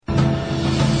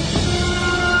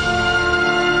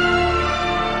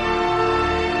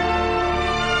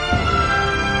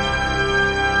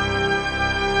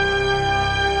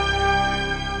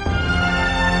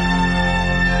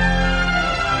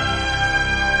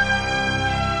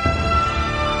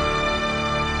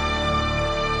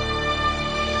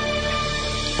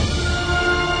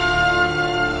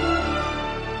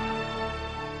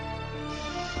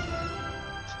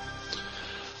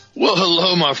Well,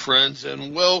 hello, my friends,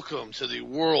 and welcome to the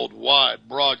worldwide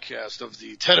broadcast of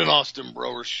the Ted and Austin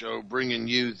Broer Show, bringing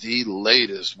you the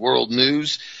latest world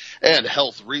news and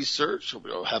health research. Hope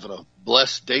you're having a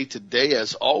blessed day today,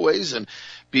 as always, and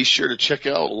be sure to check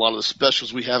out a lot of the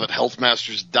specials we have at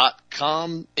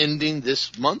healthmasters.com ending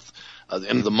this month. At the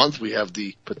end of the month, we have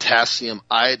the potassium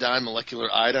iodine, molecular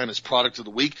iodine as product of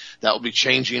the week. That will be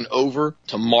changing over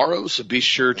tomorrow, so be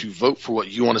sure to vote for what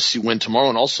you want to see win tomorrow.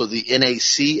 And also the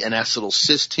NAC and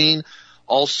acetylcysteine,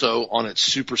 also on its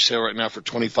super sale right now for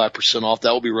 25% off.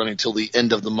 That will be running until the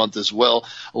end of the month as well,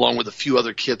 along with a few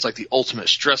other kits like the Ultimate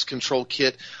Stress Control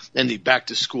Kit and the Back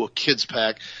to School Kids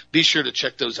Pack. Be sure to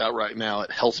check those out right now at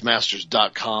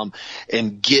healthmasters.com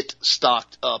and get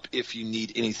stocked up if you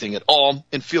need anything at all.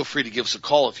 And feel free to give us a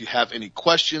call if you have any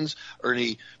questions or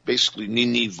any basically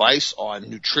need advice on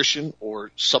nutrition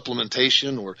or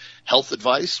supplementation or health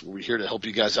advice. We're here to help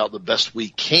you guys out the best we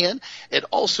can. And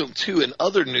also, too, in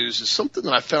other news is something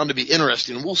that I found to be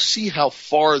interesting, and we'll see how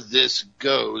far this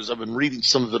goes. I've been reading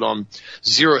some of it on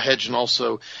Zero Hedge and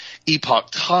also Epoch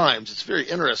Times. It's very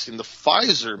interesting. The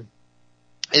Pfizer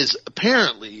is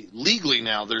apparently legally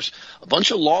now. There's a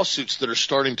bunch of lawsuits that are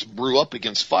starting to brew up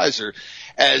against Pfizer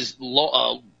as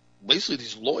basically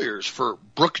these lawyers for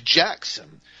Brooke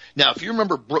Jackson. Now, if you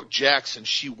remember Brooke Jackson,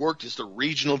 she worked as the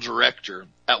regional director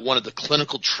at one of the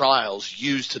clinical trials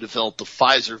used to develop the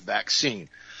Pfizer vaccine.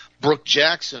 Brooke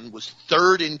Jackson was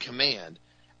third in command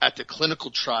at the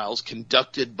clinical trials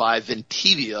conducted by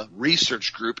Ventivia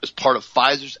Research Group as part of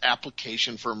Pfizer's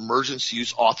application for emergency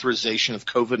use authorization of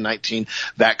COVID-19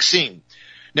 vaccine.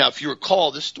 Now, if you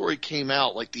recall, this story came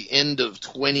out like the end of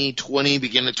 2020,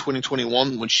 beginning of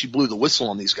 2021, when she blew the whistle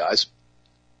on these guys.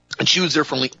 And she was there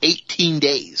for only 18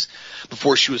 days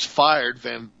before she was fired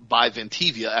by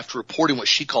Ventivia after reporting what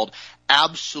she called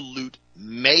absolute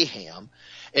mayhem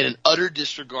and an utter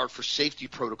disregard for safety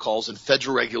protocols and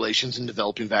federal regulations in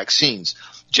developing vaccines.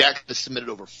 Jackson has submitted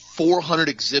over 400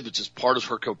 exhibits as part of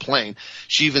her complaint.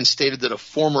 She even stated that a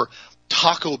former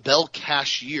Taco Bell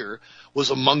cashier was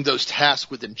among those tasked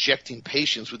with injecting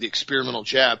patients with the experimental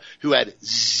jab who had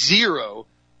zero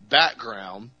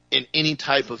background in any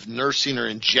type of nursing or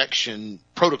injection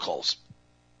protocols.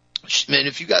 And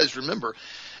if you guys remember,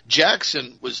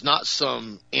 Jackson was not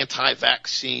some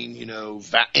anti-vaccine,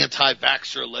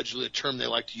 anti-vaxxer, allegedly a term they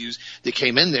like to use, that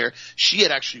came in there. She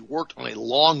had actually worked on a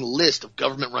long list of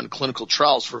government-run clinical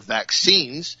trials for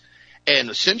vaccines, and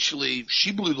essentially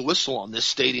she blew the whistle on this,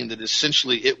 stating that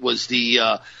essentially it was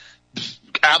the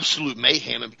absolute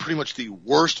mayhem and pretty much the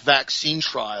worst vaccine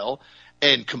trial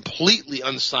and completely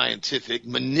unscientific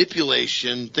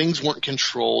manipulation, things weren't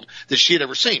controlled, that she had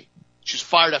ever seen. She was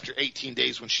fired after 18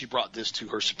 days when she brought this to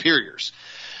her superiors.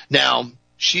 Now,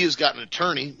 she has got an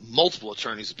attorney, multiple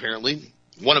attorneys apparently,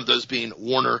 one of those being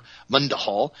Warner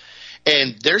Mundahall,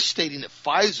 and they're stating that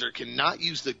Pfizer cannot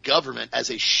use the government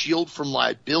as a shield from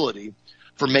liability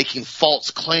for making false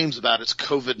claims about its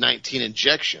COVID-19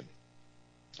 injection.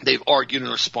 They've argued in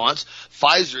response.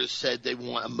 Pfizer has said they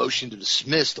want a motion to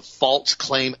dismiss the False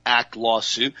Claim Act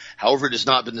lawsuit. However, it has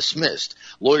not been dismissed.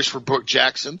 Lawyers for Brooke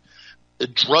Jackson,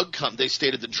 they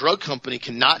stated the drug company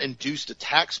cannot induce the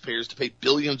taxpayers to pay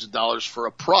billions of dollars for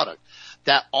a product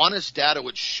that honest data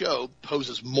would show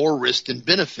poses more risk than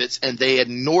benefits, and they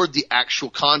ignored the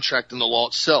actual contract and the law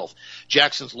itself.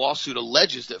 Jackson's lawsuit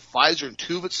alleges that Pfizer and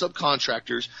two of its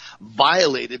subcontractors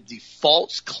violated the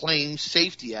False Claims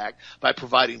Safety Act by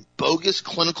providing bogus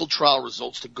clinical trial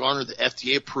results to garner the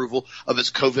FDA approval of its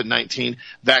COVID-19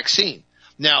 vaccine.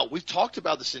 Now, we've talked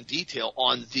about this in detail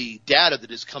on the data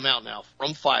that has come out now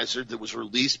from Pfizer that was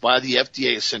released by the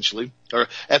FDA essentially, or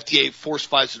FDA forced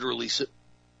Pfizer to release it.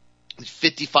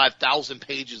 55,000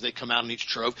 pages they come out in each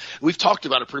trove. We've talked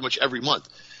about it pretty much every month,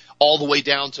 all the way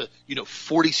down to,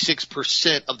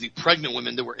 46% of the pregnant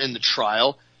women that were in the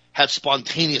trial had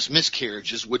spontaneous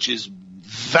miscarriages, which is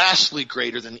vastly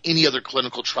greater than any other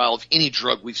clinical trial of any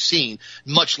drug we've seen,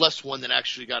 much less one that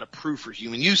actually got approved for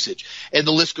human usage. And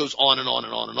the list goes on and on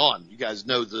and on and on. You guys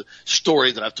know the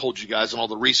story that I've told you guys and all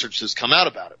the research that's come out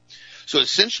about it. So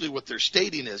essentially what they're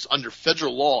stating is under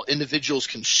federal law, individuals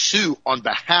can sue on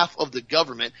behalf of the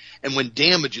government and win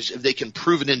damages if they can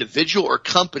prove an individual or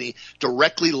company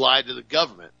directly lied to the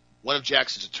government. One of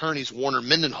Jackson's attorneys, Warner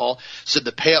Mendenhall, said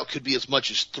the payout could be as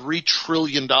much as $3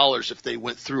 trillion if they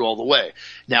went through all the way.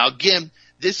 Now, again,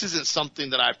 this isn't something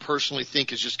that I personally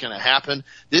think is just going to happen.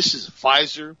 This is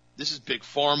Pfizer. This is Big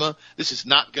Pharma. This is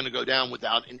not going to go down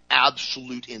without an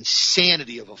absolute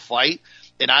insanity of a fight.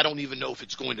 And I don't even know if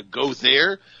it's going to go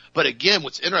there. But again,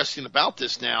 what's interesting about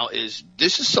this now is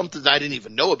this is something that I didn't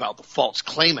even know about, the False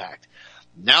Claim Act.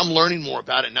 Now I'm learning more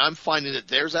about it. Now I'm finding that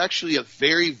there's actually a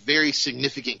very, very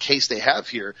significant case they have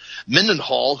here.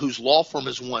 Mendenhall, whose law firm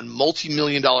has won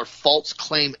multi-million-dollar False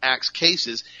Claim Act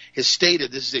cases, has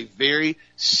stated this is a very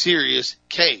serious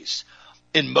case.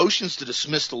 In motions to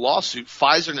dismiss the lawsuit,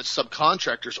 Pfizer and its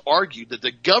subcontractors argued that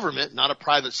the government, not a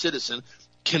private citizen,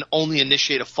 can only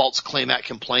initiate a False Claim Act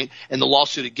complaint, and the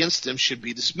lawsuit against them should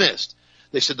be dismissed.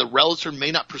 They said the relator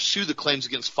may not pursue the claims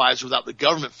against Pfizer without the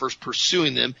government first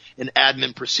pursuing them in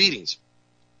admin proceedings.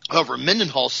 However,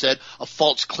 Mendenhall said a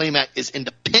False Claim Act is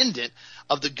independent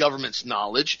of the government's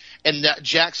knowledge, and that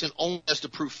Jackson only has to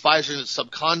prove Pfizer and its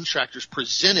subcontractors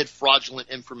presented fraudulent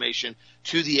information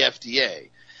to the FDA.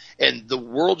 And the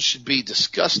world should be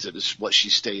disgusted, is what she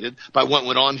stated, by what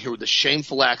went on here with the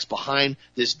shameful acts behind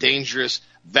this dangerous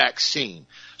vaccine.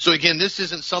 So again, this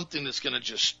isn't something that's going to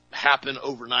just happen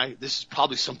overnight. This is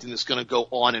probably something that's going to go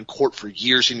on in court for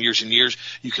years and years and years.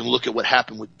 You can look at what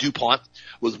happened with DuPont,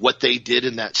 with what they did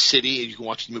in that city. You can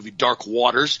watch the movie Dark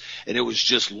Waters, and it was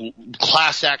just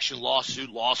class action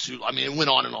lawsuit. I mean, it went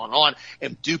on and on and on.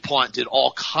 And DuPont did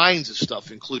all kinds of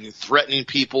stuff, including threatening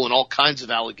people and all kinds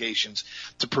of allegations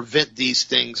to prevent these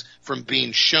things from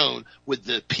being shown with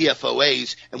the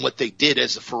PFOAs and what they did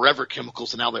as the forever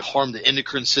chemicals, and how they harmed the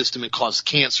endocrine system and caused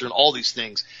cancer and all these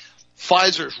things.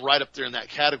 Pfizer is right up there in that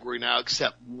category now,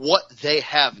 except what they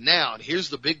have now. And here's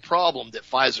the big problem that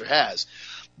Pfizer has.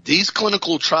 These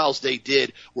clinical trials they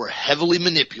did were heavily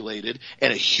manipulated,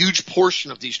 and a huge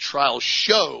portion of these trials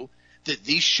show that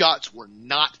these shots were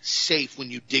not safe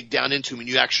when you dig down into them and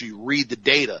you actually read the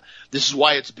data. This is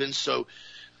why it's been so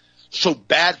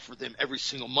bad for them every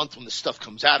single month when this stuff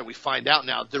comes out, and we find out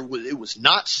now it was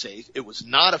not safe, it was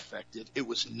not effective, it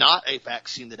was not a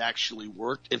vaccine that actually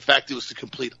worked. In fact, it was the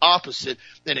complete opposite,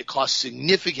 and it caused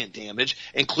significant damage,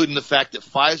 including the fact that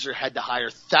Pfizer had to hire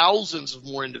thousands of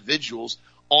more individuals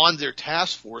on their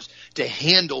task force to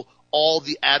handle all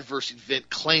the adverse event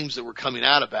claims that were coming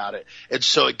out about it. And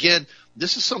so again,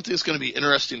 this is something that's going to be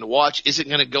interesting to watch. Is it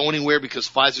going to go anywhere because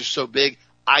Pfizer's so big?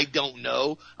 I don't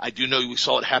know. I do know we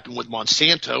saw it happen with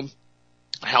Monsanto,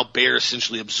 how Bayer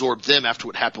essentially absorbed them after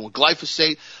what happened with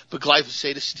glyphosate, but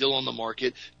glyphosate is still on the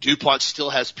market. DuPont still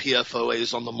has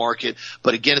PFOAs on the market.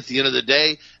 But again, at the end of the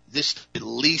day, this at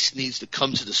least needs to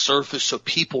come to the surface so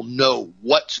people know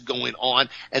what's going on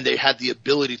and they have the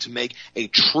ability to make a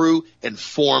true,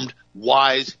 informed,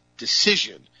 wise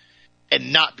decision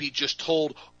and not be just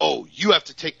told, oh, you have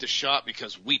to take the shot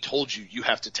because we told you you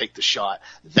have to take the shot.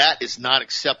 That is not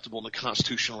acceptable in the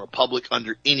constitutional republic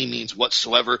under any means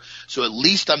whatsoever. So at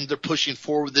least they're pushing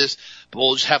forward this, but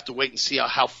we'll just have to wait and see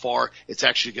how far it's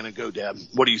actually going to go, Deb.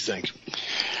 What do you think?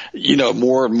 You know,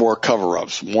 more and more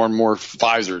cover-ups, more and more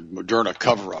Pfizer, Moderna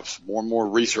cover-ups, more and more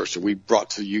research that we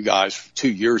brought to you guys 2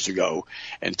 years ago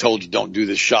and told you don't do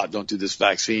this shot, don't do this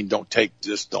vaccine, don't take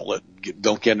this,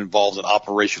 don't get involved in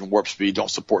Operation Warp Speed,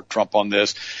 don't support Trump on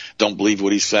this, don't believe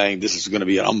what he's saying. This is going to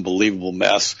be an unbelievable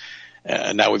mess.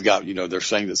 And now we've got, they're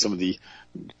saying that some of the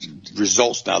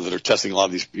results now that are testing a lot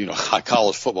of these, high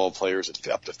college football players,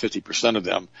 up to 50% of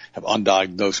them have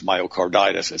undiagnosed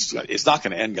myocarditis. It's not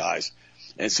going to end, guys.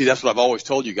 And see, that's what I've always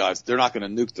told you guys. They're not going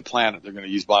to nuke the planet. They're going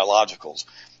to use biologicals.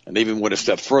 And they even went a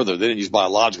step further. They didn't use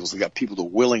biologicals. They got people to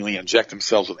willingly inject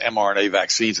themselves with mRNA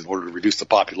vaccines in order to reduce the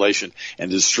population and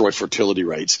destroy fertility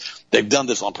rates. They've done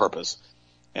this on purpose.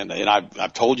 And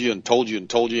I've told you and told you and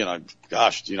told you, and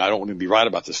I don't want to be right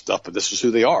about this stuff, but this is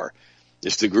who they are.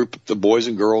 It's the group, the boys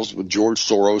and girls with George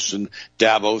Soros and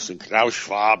Davos and Klaus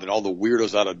Schwab and all the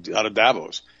weirdos out of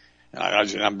Davos. And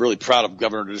I'm really proud of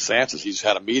Governor DeSantis. He's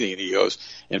had a meeting and he goes,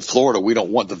 in Florida, we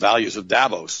don't want the values of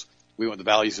Davos. We want the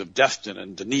values of Destin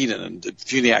and Dunedin and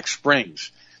Funiac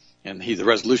Springs. And the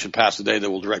resolution passed today that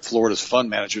will direct Florida's fund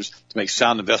managers to make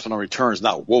sound investment on returns,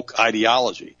 not woke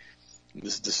ideology.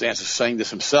 This is DeSantis saying this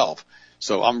himself.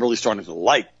 So I'm really starting to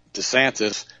like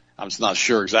DeSantis. I'm just not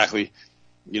sure exactly,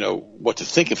 what to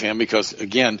think of him because,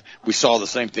 again, we saw the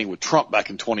same thing with Trump back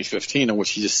in 2015 in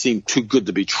which he just seemed too good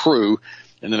to be true,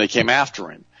 and then they came after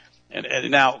him.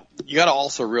 And now you got to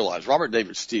also realize Robert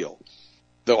David Steele,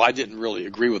 though I didn't really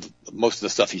agree with most of the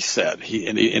stuff he said,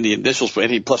 in the initials,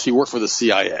 plus he worked for the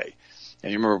CIA.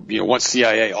 And you remember, once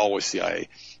CIA, always CIA.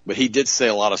 But he did say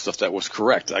a lot of stuff that was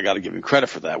correct. I got to give him credit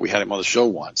for that. We had him on the show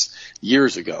once,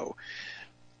 years ago.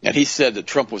 And he said that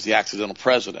Trump was the accidental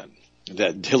president,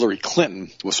 that Hillary Clinton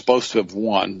was supposed to have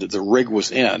won, that the rig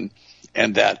was in,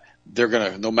 and that they're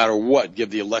going to, no matter what,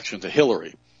 give the election to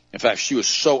Hillary. In fact, she was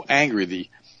so angry, the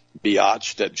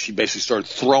biatch, that she basically started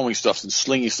throwing stuff and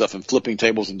slinging stuff and flipping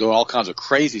tables and doing all kinds of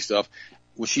crazy stuff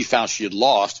when she found she had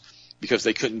lost because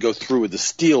they couldn't go through with the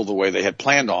steal the way they had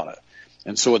planned on it.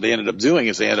 And so what they ended up doing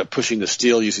is they ended up pushing the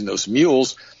steel using those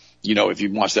mules, if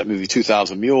you watch that movie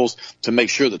 2000 Mules, to make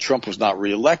sure that Trump was not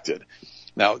reelected.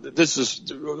 Now,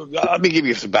 let me give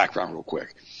you some background real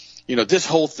quick. This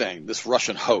whole thing, this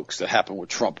Russian hoax that happened with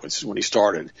Trump when he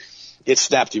started, it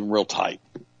snapped him real tight.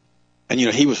 And,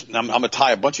 I'm going to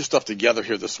tie a bunch of stuff together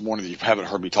here this morning that you haven't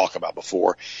heard me talk about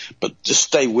before, but just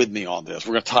stay with me on this.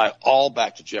 We're going to tie it all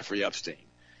back to Jeffrey Epstein.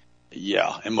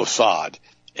 Yeah, and Mossad.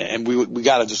 And we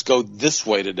got to just go this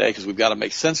way today because we've got to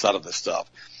make sense out of this stuff.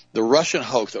 The Russian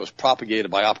hoax that was propagated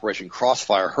by Operation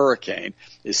Crossfire Hurricane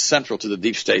is central to the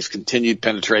deep state's continued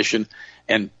penetration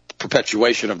and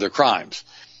perpetuation of their crimes.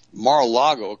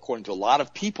 Mar-a-Lago, according to a lot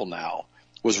of people now,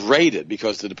 was raided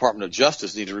because the Department of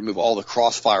Justice needed to remove all the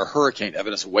Crossfire Hurricane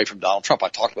evidence away from Donald Trump. I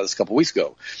talked about this a couple of weeks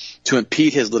ago, to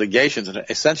impede his litigations and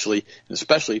essentially and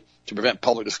especially to prevent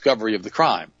public discovery of the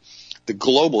crime. The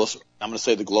globalists,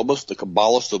 the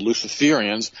Kabbalists, the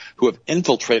Luciferians who have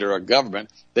infiltrated our government,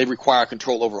 they require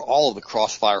control over all of the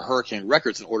Crossfire Hurricane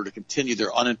records in order to continue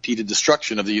their unimpeded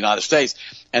destruction of the United States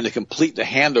and to complete the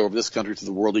handover of this country to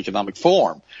the World Economic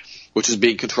Forum, which is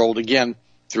being controlled again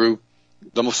through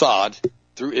the Mossad,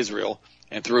 through Israel,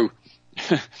 and through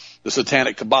the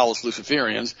satanic Kabbalist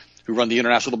Luciferians who run the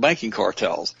international banking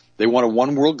cartels. They want a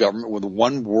one world government with a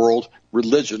one world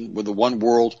religion, with a one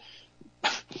world.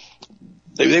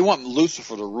 They want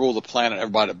Lucifer to rule the planet,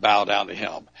 everybody to bow down to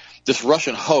him. This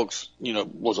Russian hoax,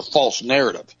 was a false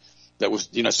narrative that was,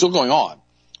 still going on,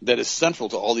 that is central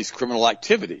to all these criminal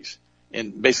activities.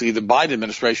 And basically the Biden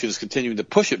administration is continuing to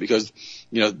push it because,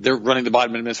 they're running the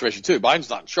Biden administration too. Biden's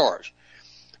not in charge.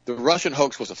 The Russian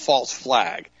hoax was a false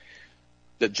flag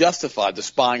that justified the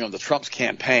spying on the Trump's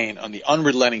campaign on the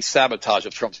unrelenting sabotage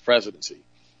of Trump's presidency.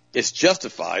 It's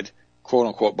justified, quote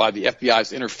unquote, by the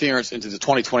FBI's interference into the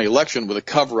 2020 election with a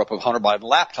cover-up of Hunter Biden's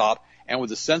laptop and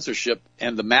with the censorship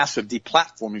and the massive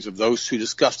deplatformings of those who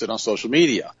discussed it on social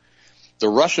media. The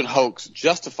Russian hoax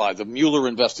justified the Mueller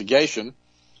investigation,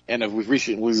 and as we've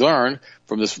recently learned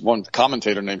from this one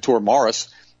commentator named Tor Morris,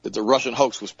 that the Russian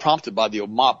hoax was prompted by the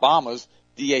Obama's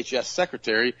DHS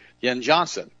Secretary Jen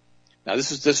Johnson. Now,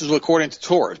 this is according to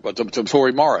Tor, but to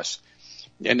Tori Morris.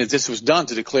 And this was done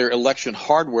to declare election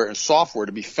hardware and software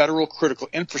to be federal critical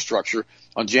infrastructure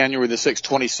on January the 6th,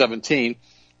 2017,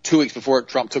 2 weeks before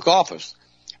Trump took office.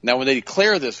 Now, when they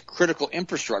declare this critical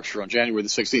infrastructure on January the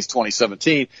 16th,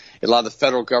 2017, it allowed the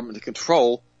federal government to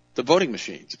control the voting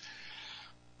machines.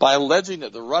 By alleging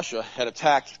that Russia had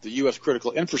attacked the U.S.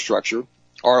 critical infrastructure,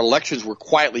 our elections were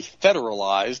quietly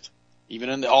federalized, even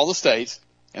in all the states,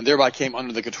 and thereby came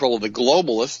under the control of the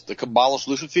globalists, the Kabbalist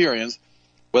Luciferians,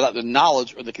 without the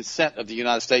knowledge or the consent of the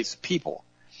United States people.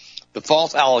 The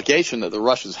false allegation that the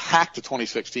Russians hacked the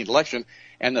 2016 election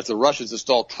and that the Russians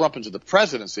installed Trump into the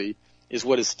presidency is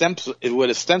what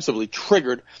ostensibly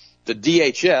triggered the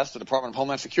DHS, the Department of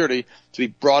Homeland Security, to be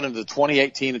brought into the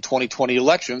 2018 and 2020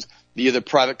 elections via the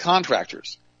private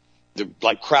contractors,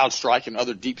 like CrowdStrike and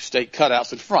other deep state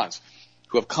cutouts and fronts,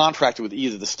 who have contracted with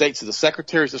either the states of the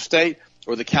secretaries of state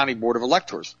or the county board of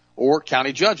electors or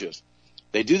county judges.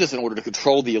 They do this in order to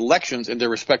control the elections in their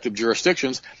respective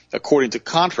jurisdictions according to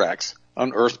contracts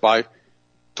unearthed by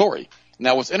Tory.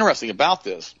 Now, what's interesting about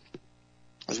this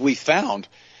is we found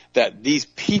that these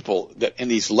people that in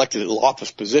these elected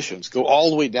office positions go all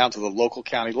the way down to the local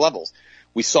county levels.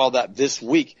 We saw that this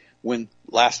week when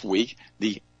last week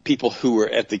the people who were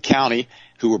at the county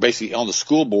who were basically on the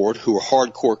school board who were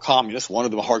hardcore communists, one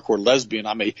of them a hardcore lesbian,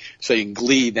 I may say in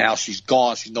glee now she's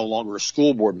gone, she's no longer a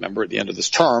school board member at the end of this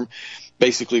term,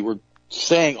 basically were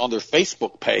saying on their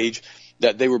Facebook page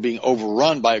that they were being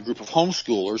overrun by a group of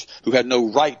homeschoolers who had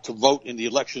no right to vote in the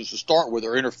elections to start with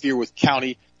or interfere with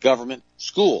county government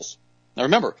schools. Now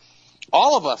remember,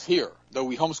 all of us here, though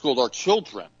we homeschooled our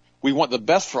children, we want the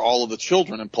best for all of the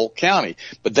children in Polk County.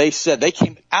 But they said they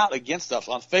came out against us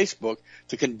on Facebook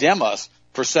to condemn us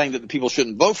for saying that the people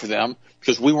shouldn't vote for them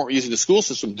because we weren't using the school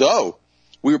system, though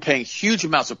we were paying huge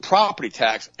amounts of property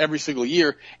tax every single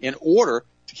year in order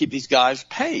to keep these guys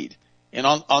paid and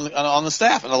on the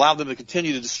staff and allow them to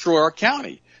continue to destroy our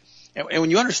county. And when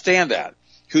you understand that,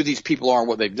 who these people are and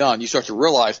what they've done, you start to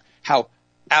realize how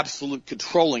absolute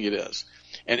controlling it is.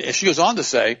 And she goes on to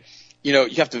say, you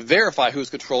have to verify who's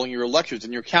controlling your elections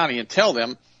in your county and tell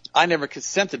them, I never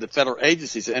consented to federal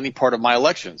agencies at any part of my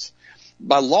elections.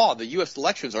 By law, the U.S.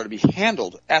 elections are to be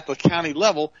handled at the county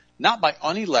level, not by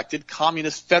unelected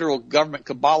communist federal government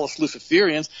Kabbalist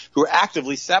Luciferians who are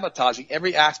actively sabotaging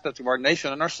every aspect of our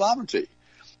nation and our sovereignty.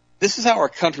 This is how our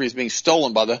country is being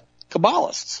stolen by the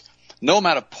Kabbalists. No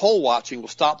amount of poll watching will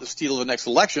stop the steal of the next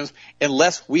elections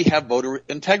unless we have voter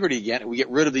integrity again and we get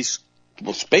rid of these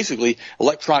basically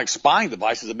electronic spying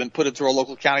devices have been put into our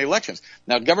local county elections.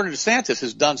 Now, Governor DeSantis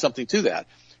has done something to that.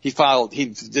 He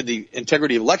did the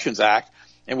Integrity of Elections Act,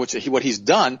 in which what he's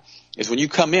done is when you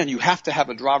come in, you have to have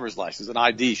a driver's license, an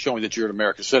ID showing that you're an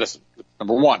American citizen.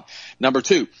 Number one. Number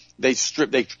two, they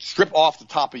strip off the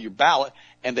top of your ballot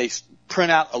and they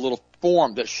print out a little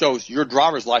form that shows your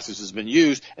driver's license has been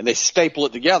used, and they staple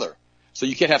it together. So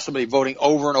you can't have somebody voting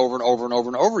over and over and over and over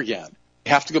and over again.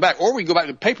 You have to go back, or we can go back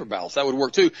to paper ballots. That would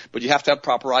work too, but you have to have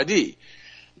proper ID.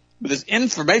 But this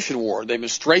information war they've been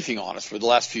strafing on us for the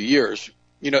last few years,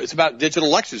 it's about digital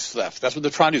elections theft. That's what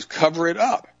they're trying to do, is cover it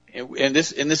up. And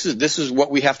this is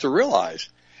what we have to realize.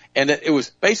 And that it was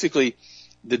basically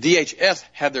the DHS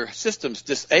had their systems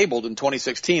disabled in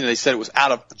 2016, and they said it was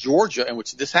out of Georgia in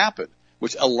which this happened,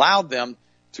 which allowed them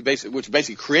to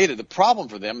basically created the problem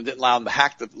for them and didn't allow them to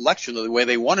hack the election the way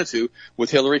they wanted to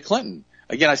with Hillary Clinton.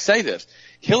 Again, I say this.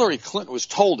 Hillary Clinton was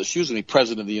told that she was going to be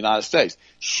president of the United States.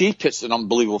 She pitched an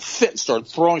unbelievable fit and started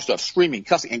throwing stuff, screaming,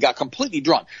 cussing, and got completely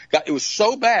drunk. It was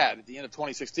so bad at the end of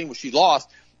 2016 when she lost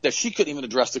that she couldn't even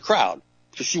address the crowd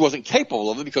because she wasn't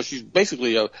capable of it, because she's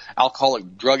basically a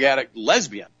alcoholic, drug addict,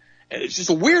 lesbian. And it's just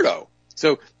a weirdo.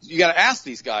 So you got to ask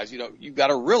these guys, you've got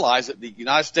to realize that the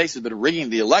United States has been rigging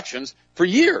the elections for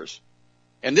years.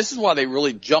 And this is why they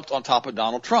really jumped on top of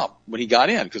Donald Trump when he got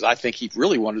in, because I think he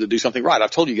really wanted to do something right. I've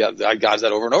told you guys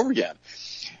that over and over again,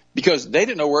 because they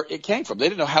didn't know where it came from. They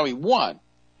didn't know how he won.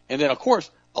 And then, of course,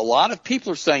 a lot of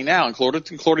people are saying now,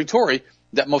 including Tory,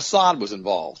 that Mossad was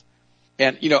involved.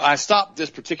 And, I stopped this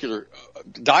particular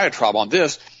diatribe on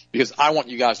this because I want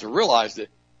you guys to realize that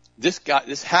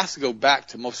this has to go back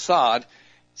to Mossad,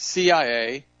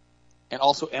 CIA, and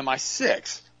also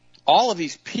MI6. All of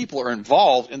these people are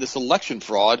involved in this election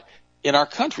fraud in our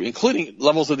country, including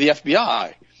levels of the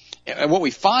FBI. And what we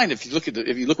find, if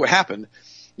you look what happened,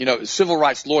 civil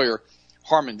rights lawyer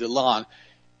Harman Dillon,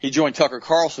 he joined Tucker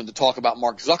Carlson to talk about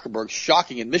Mark Zuckerberg's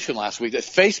shocking admission last week that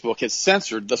Facebook had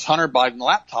censored this Hunter Biden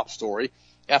laptop story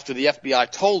after the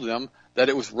FBI told them that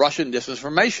it was Russian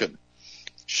disinformation.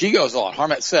 She goes on,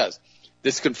 Harman says,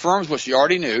 this confirms what she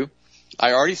already knew.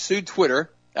 I already sued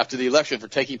Twitter after the election for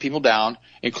taking people down,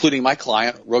 including my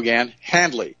client, Rogan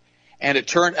Handley. And it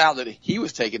turned out that he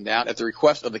was taken down at the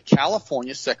request of the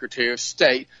California Secretary of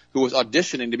State, who was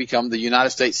auditioning to become the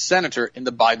United States Senator in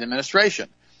the Biden administration.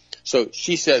 So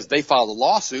she says they filed a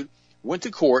lawsuit, went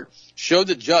to court, showed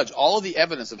the judge all of the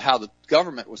evidence of how the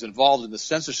government was involved in the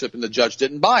censorship, and the judge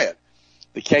didn't buy it.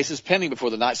 The case is pending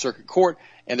before the Ninth Circuit Court,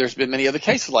 and there's been many other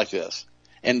cases like this.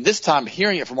 And this time,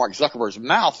 hearing it from Mark Zuckerberg's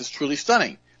mouth is truly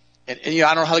stunning. And I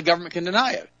don't know how the government can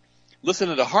deny it.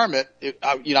 Listening to Harman,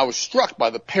 I was struck by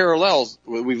the parallels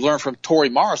we've learned from Tori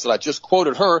Morris that I just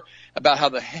quoted her about how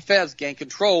the feds gained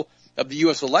control of the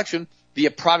U.S. election via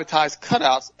privatized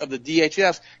cutouts of the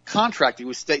DHS contracting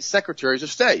with state secretaries of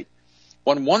state.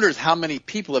 One wonders how many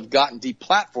people have gotten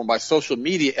deplatformed by social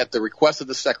media at the request of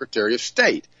the Secretary of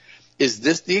State. Is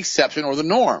this the exception or the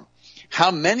norm?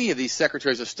 How many of these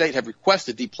secretaries of state have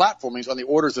requested deplatformings on the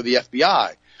orders of the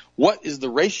FBI? What is the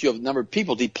ratio of the number of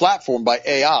people deplatformed by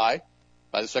AI,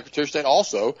 by the Secretary of State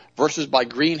also, versus by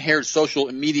green-haired social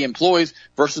and media employees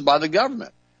versus by the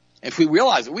government? If we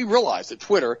realize that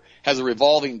Twitter has a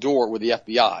revolving door with the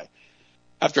FBI.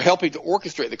 After helping to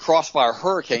orchestrate the Crossfire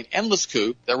Hurricane endless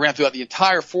coup that ran throughout the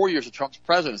entire 4 years of Trump's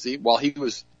presidency while he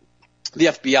was the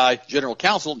FBI General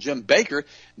Counsel, Jim Baker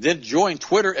then joined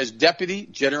Twitter as Deputy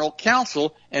General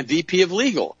Counsel and VP of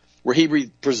Legal, where he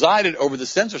presided over the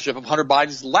censorship of Hunter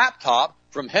Biden's laptop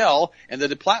from hell and the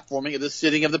deplatforming of the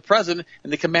sitting of the president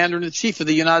and the commander-in-chief of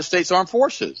the United States Armed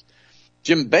Forces.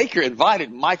 Jim Baker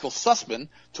invited Michael Sussman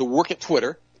to work at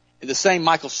Twitter, the same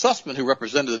Michael Sussman who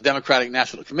represented the Democratic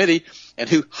National Committee and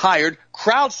who hired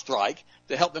CrowdStrike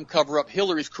to help them cover up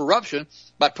Hillary's corruption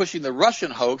by pushing the Russian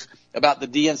hoax about the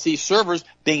DNC servers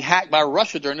being hacked by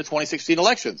Russia during the 2016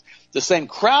 elections. The same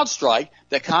CrowdStrike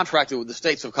that contracted with the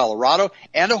states of Colorado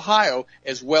and Ohio,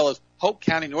 as well as Hope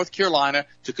County, North Carolina,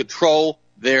 to control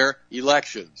their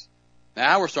elections.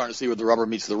 Now we're starting to see where the rubber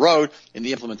meets the road in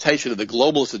the implementation of the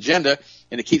globalist agenda,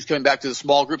 and it keeps coming back to the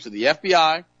small groups of the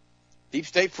FBI, deep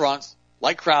state fronts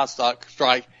like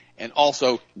CrowdStrike, and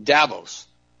also Davos,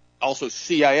 also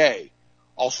CIA,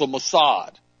 also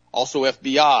Mossad, also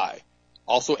FBI,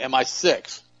 also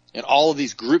MI6, and all of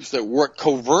these groups that work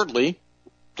covertly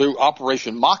through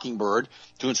Operation Mockingbird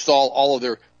to install all of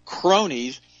their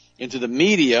cronies into the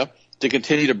media to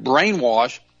continue to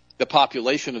brainwash the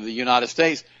population of the United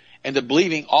States into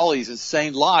believing all these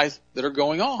insane lies that are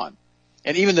going on.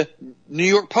 And even the New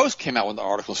York Post came out with an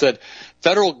article, said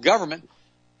federal government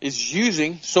is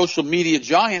using social media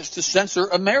giants to censor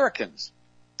Americans.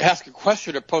 ask a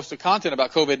question or post a content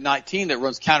about COVID-19 that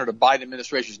runs counter to Biden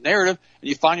administration's narrative, and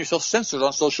you find yourself censored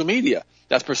on social media.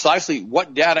 That's precisely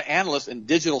what data analyst and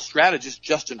digital strategist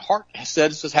Justin Hart has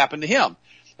said has happened to him.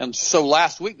 And so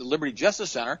last week, the Liberty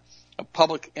Justice Center, a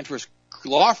public interest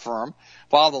law firm,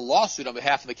 filed a lawsuit on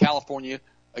behalf of California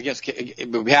against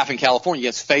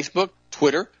Facebook,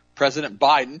 Twitter, President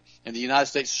Biden, and the United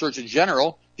States Surgeon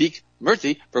General, Peek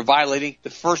Murthy, for violating the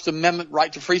First Amendment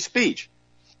right to free speech.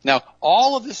 Now,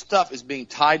 all of this stuff is being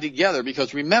tied together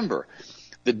because, remember,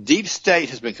 the deep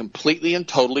state has been completely and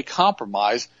totally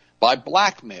compromised by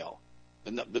blackmail.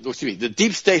 The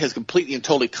deep state has completely and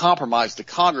totally compromised the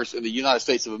Congress in the United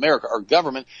States of America, our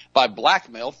government, by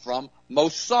blackmail from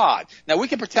Mossad. Now, we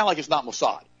can pretend like it's not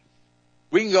Mossad.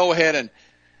 We can go ahead and,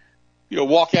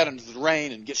 walk out into the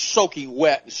rain and get soaking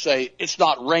wet and say, it's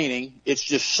not raining, it's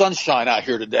just sunshine out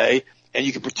here today. And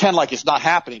you can pretend like it's not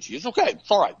happening to you. It's okay. It's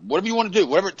all right. Whatever you want to do,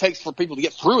 whatever it takes for people to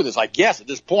get through this, I guess, at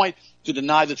this point, to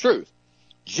deny the truth.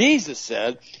 Jesus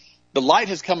said, the light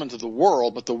has come into the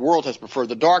world, but the world has preferred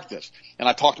the darkness. And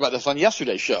I talked about this on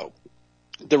yesterday's show.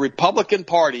 The Republican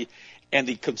Party and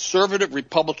the conservative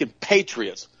Republican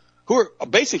patriots, who are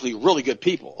basically really good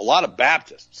people, a lot of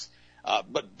Baptists,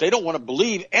 but they don't want to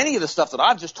believe any of the stuff that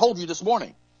I've just told you this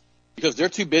morning because they're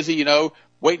too busy,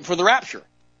 waiting for the rapture,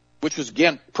 which was,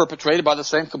 again, perpetrated by the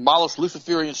same Kabbalist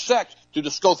Luciferian sect through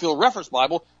the Schofield Reference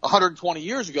Bible 120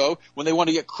 years ago when they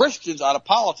wanted to get Christians out of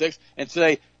politics and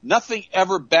say, nothing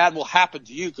ever bad will happen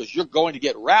to you because you're going to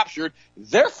get raptured.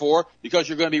 Therefore, because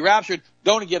you're going to be raptured,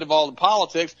 don't get involved in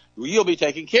politics. You'll be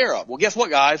taken care of. Well, guess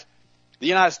what, guys? The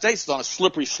United States is on a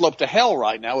slippery slope to hell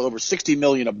right now with over 60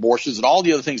 million abortions and all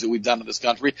the other things that we've done in this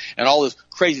country and all this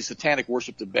crazy satanic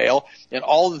worship to Baal and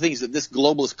all the things that this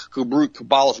globalist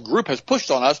Kabbalist group has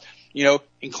pushed on us,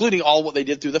 including all what they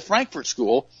did through the Frankfurt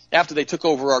School after they took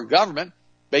over our government,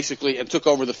 basically, and took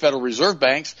over the Federal Reserve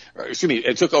banks,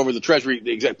 and took over the Treasury,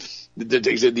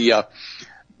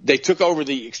 they took over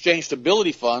the Exchange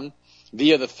Stability Fund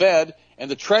via the Fed, and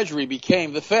the Treasury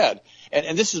became the Fed.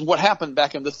 And this is what happened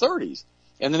back in the 30s.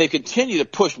 And then they continue to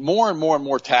push more and more and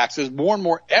more taxes, more and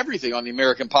more everything on the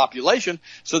American population,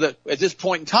 so that at this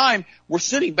point in time, we're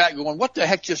sitting back going, what the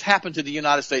heck just happened to the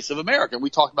United States of America? And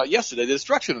we talked about yesterday the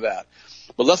destruction of that.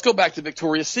 But let's go back to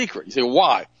Victoria's Secret. You say, well,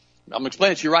 why? I'm going to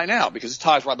explain it to you right now because it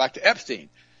ties right back to Epstein.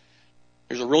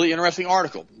 Here's a really interesting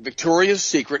article. Victoria's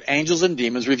Secret Angels and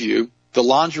Demons Review. The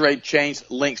lingerie chain's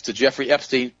links to Jeffrey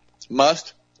Epstein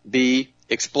must be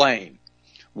explained.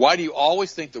 Why do you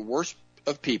always think the worst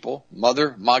of people,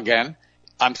 Mother Magan?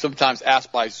 I'm sometimes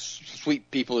asked by sweet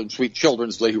people and sweet children,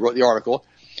 as the lady who wrote the article.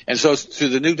 And so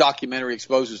the new documentary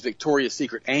exposes Victoria's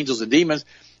Secret Angels and Demons,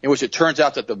 in which it turns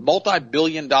out that the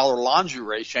multi-billion-dollar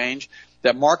lingerie chain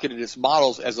that marketed its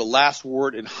models as the last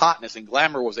word in hotness and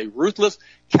glamour was a ruthless,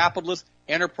 capitalist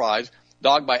enterprise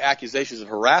dogged by accusations of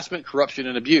harassment, corruption,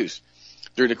 and abuse.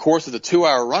 During the course of the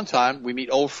 2-hour runtime, we meet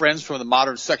old friends from the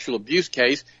modern sexual abuse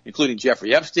case, including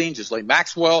Jeffrey Epstein, Ghislaine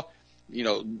Maxwell,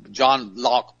 John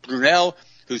Locke Brunel,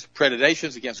 whose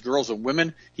predations against girls and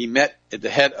women he met at the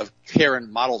head of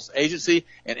Karen Models Agency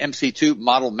and MC2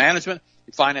 Model Management,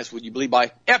 financed, would you believe,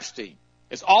 by Epstein.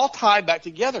 It's all tied back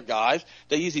together, guys.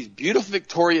 They use these beautiful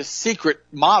Victoria's Secret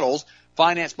models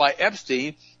financed by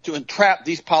Epstein to entrap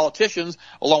these politicians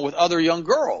along with other young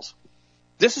girls.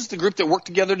 This is the group that worked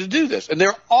together to do this, and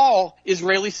they're all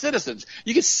Israeli citizens.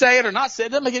 You can say it or not say it, it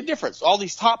doesn't make a difference. All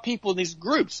these top people in these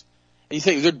groups, and you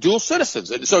say they're dual citizens.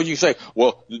 And so you say,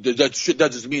 well, that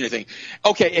doesn't mean anything.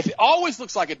 Okay, if it always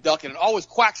looks like a duck and it always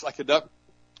quacks like a duck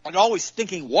and it always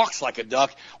stinking walks like a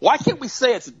duck, why can't we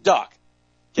say it's a duck?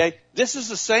 Okay, this is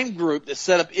the same group that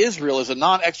set up Israel as a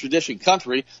non-extradition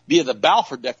country via the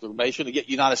Balfour Declaration to get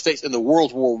United States in the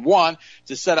World War I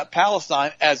to set up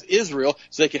Palestine as Israel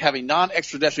so they could have a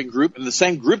non-extradition group, and the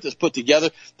same group that's put together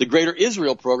the Greater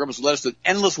Israel Program has led us to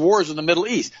endless wars in the Middle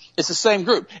East. It's the same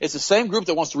group. It's the same group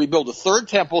that wants to rebuild a third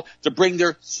temple to bring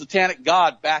their satanic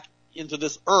God back into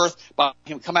this earth by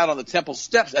him come out on the temple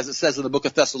steps, as it says in the book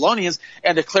of Thessalonians,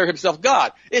 and declare himself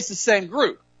God. It's the same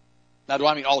group. Now, do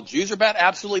I mean all Jews are bad?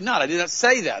 Absolutely not. I did not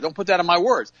say that. Don't put that in my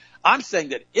words. I'm saying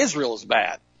that Israel is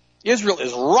bad. Israel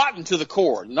is rotten to the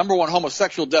core. Number one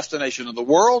homosexual destination in the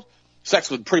world. Sex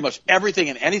with pretty much everything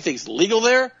and anything's legal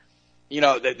there.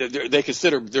 They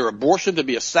consider their abortion to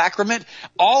be a sacrament.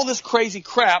 All this crazy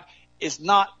crap is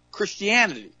not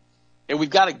Christianity. And we've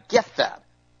got to get that.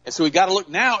 And so we've got to look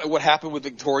now at what happened with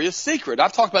Victoria's Secret.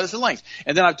 I've talked about this in length.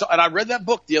 And then I read that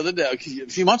book the other day, a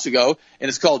few months ago, and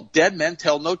it's called Dead Men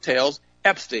Tell No Tales,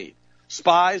 Epstein,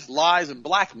 Spies, Lies, and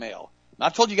Blackmail. And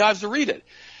I've told you guys to read it.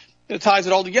 It ties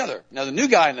it all together. Now, the new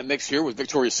guy in the mix here with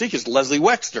Victoria's Secret is Leslie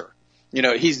Wexner.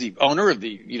 He's the owner of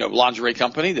the, lingerie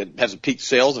company that has a peak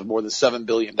sales of more than $7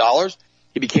 billion.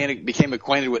 He became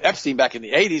acquainted with Epstein back in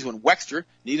the 80s when Wexner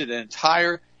needed an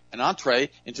entree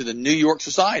into the New York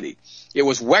society. It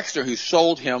was Wexner who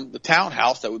sold him the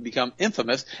townhouse that would become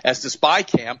infamous as the spy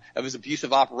cam of his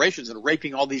abusive operations and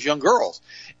raping all these young girls.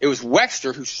 It was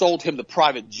Wexner who sold him the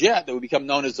private jet that would become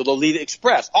known as the Lolita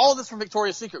Express. All of this from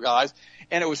Victoria's Secret, guys.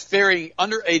 And it was ferrying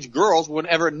underage girls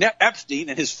whenever Epstein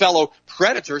and his fellow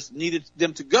predators needed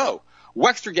them to go.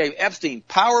 Wexner gave Epstein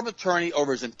power of attorney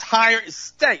over his entire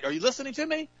estate. Are you listening to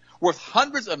me? Worth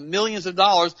hundreds of millions of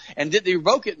dollars, and didn't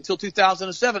revoke it until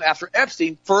 2007 after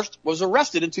Epstein first was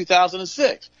arrested in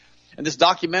 2006. And this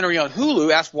documentary on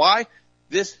Hulu asked why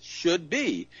this should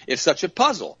be. It's such a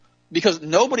puzzle. Because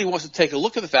nobody wants to take a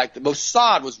look at the fact that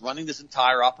Mossad was running this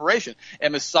entire operation.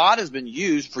 And Mossad has been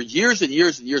used for years and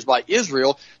years and years by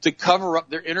Israel to cover up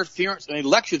their interference in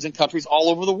elections in countries all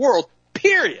over the world,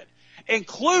 period,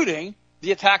 including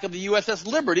the attack of the USS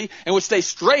Liberty, in which they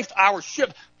strafed our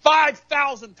ship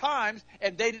 5,000 times,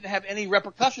 and they didn't have any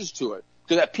repercussions to it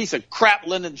because that piece of crap,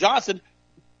 Lyndon Johnson,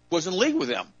 was in league with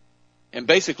them and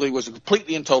basically was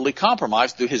completely and totally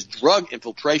compromised through his drug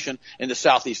infiltration into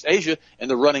Southeast Asia and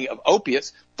the running of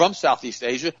opiates from Southeast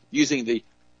Asia using the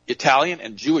Italian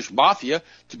and Jewish mafia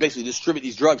to basically distribute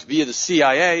these drugs via the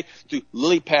CIA to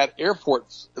lily pad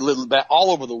airports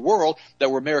all over the world that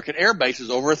were American air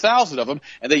bases, over 1,000 of them,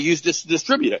 and they used this to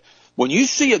distribute it. When you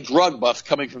see a drug bust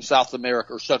coming from South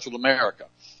America or Central America,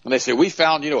 and they say, we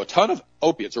found, a ton of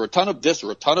opiates or a ton of this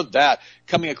or a ton of that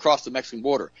coming across the Mexican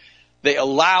border, they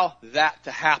allow that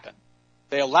to happen.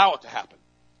 They allow it to happen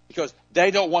because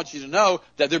they don't want you to know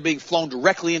that they're being flown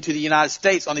directly into the United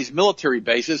States on these military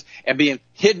bases and being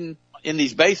hidden in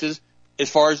these bases as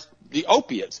far as the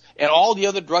opiates and all the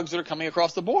other drugs that are coming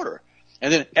across the border.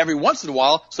 And then every once in a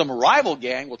while, some rival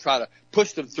gang will try to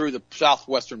push them through the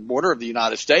southwestern border of the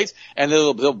United States, and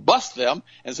they'll bust them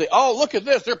and say, oh, look at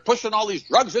this. They're pushing all these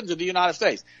drugs into the United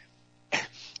States.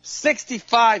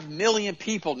 65 million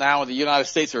people now in the United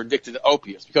States are addicted to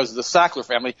opiates because of the Sackler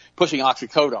family pushing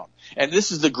oxycodone. And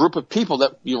this is the group of people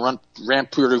that ran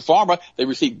Purdue Pharma. They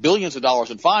received billions of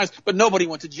dollars in fines, but nobody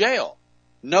went to jail.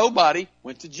 Nobody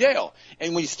went to jail.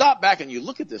 And when you stop back and you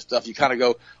look at this stuff, you kind of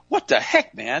go, what the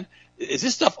heck, man? Is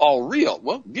this stuff all real?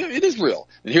 Well, yeah, it is real.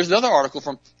 And here's another article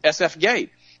from SF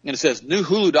Gate. And it says, new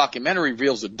Hulu documentary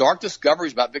reveals the dark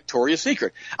discoveries about Victoria's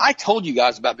Secret. I told you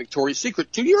guys about Victoria's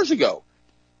Secret 2 years ago.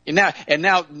 And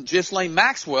now Ghislaine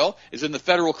Maxwell is in the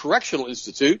Federal Correctional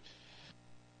Institute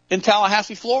in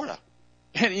Tallahassee, Florida.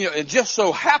 And, it just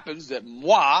so happens that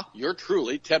moi, yours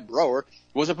truly, Ted Broer,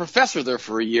 was a professor there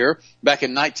for a year back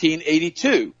in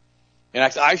 1982. And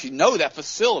I actually know that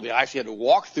facility. I actually had to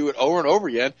walk through it over and over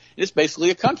again. It's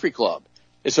basically a country club.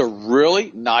 It's a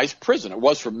really nice prison. It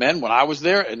was for men when I was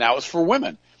there, and now it's for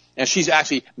women. And she's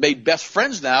actually made best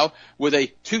friends now with a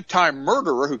 2-time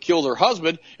murderer who killed her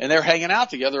husband, and they're hanging out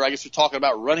together. I guess they're talking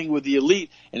about running with the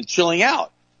elite and chilling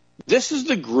out. This is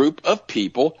the group of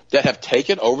people that have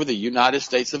taken over the United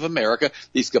States of America,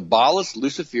 these Kabbalist,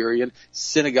 Luciferian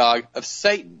synagogue of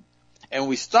Satan. And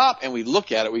we stop and we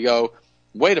look at it, we go,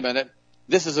 wait a minute,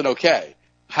 this isn't okay.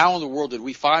 How in the world did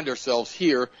we find ourselves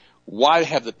here? Why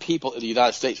have the people in the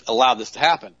United States allowed this to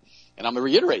happen? And I'm going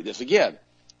to reiterate this again.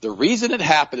 The reason it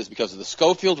happened is because of the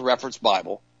Scofield Reference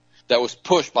Bible that was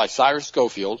pushed by Cyrus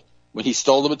Scofield when he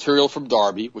stole the material from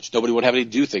Darby, which nobody would have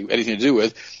anything to do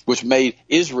with, which made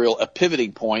Israel a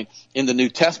pivoting point in the New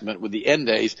Testament with the end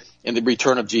days and the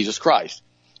return of Jesus Christ.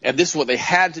 And this is what they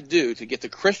had to do to get the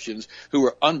Christians who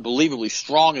were unbelievably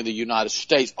strong in the United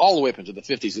States all the way up into the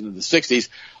 50s and into the 60s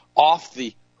off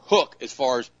the hook as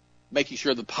far as making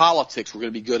sure the politics were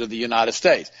going to be good in the United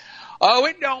States. Oh,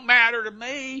 it don't matter to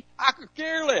me. I could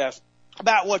care less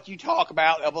about what you talk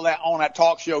about on that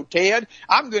talk show, Ted.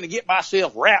 I'm going to get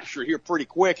myself raptured here pretty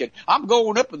quick, and I'm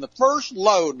going up in the first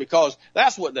load because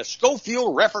that's what the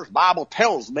Scofield Reference Bible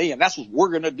tells me, and that's what we're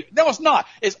going to do. No, it's not.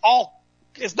 It's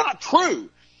not true.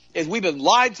 We've been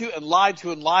lied to and lied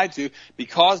to and lied to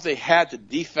because they had to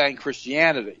defang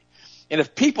Christianity. And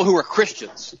if people who are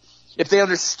Christians, if they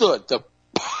understood the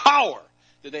power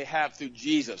that they have through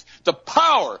Jesus, the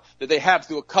power that they have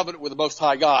through a covenant with the Most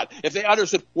High God, if they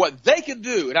understood what they can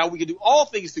do and how we can do all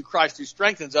things through Christ who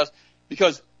strengthens us,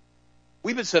 because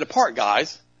we've been set apart,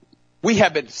 guys. We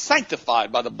have been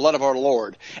sanctified by the blood of our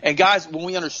Lord. And guys, when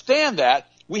we understand that,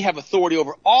 we have authority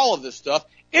over all of this stuff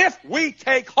if we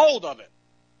take hold of it.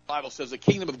 The Bible says the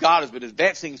kingdom of God has been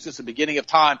advancing since the beginning of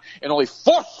time, and only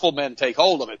forceful men take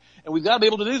hold of it. And we've got to be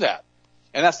able to do that.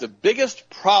 And that's the biggest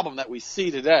problem that we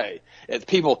see today is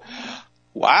people,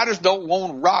 Well, I just don't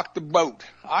want to rock the boat.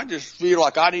 I just feel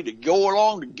like I need to go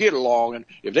along to get along. And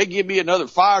if they give me another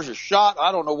Pfizer shot,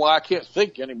 I don't know why I can't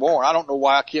think anymore. I don't know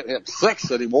why I can't have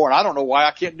sex anymore. And I don't know why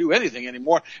I can't do anything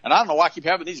anymore. And I don't know why I keep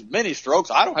having these mini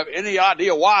strokes. I don't have any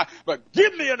idea why. But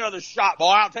give me another shot, boy.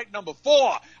 I'll take number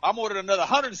 4. I'm ordering another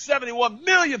 171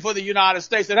 million for the United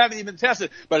States that haven't even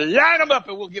tested. But line them up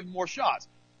and we'll give them more shots.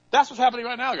 That's what's happening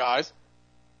right now, guys.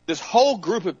 This whole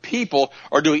group of people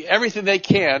are doing everything they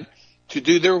can to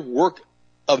do their work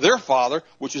of their father,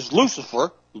 which is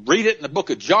Lucifer. Read it in the book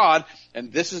of John,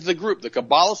 and this is the group, the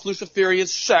Kabbalist Luciferian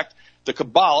sect, the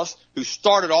Kabbalists, who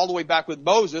started all the way back with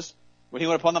Moses when he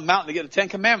went up on the mountain to get the 10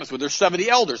 Commandments with their 70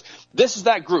 elders. This is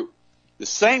that group, the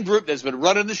same group that's been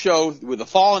running the show with the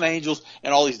fallen angels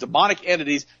and all these demonic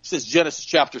entities since Genesis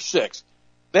chapter 6.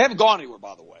 They haven't gone anywhere,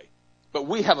 by the way. But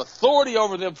we have authority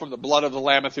over them from the blood of the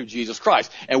Lamb and through Jesus Christ,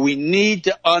 and we need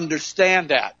to understand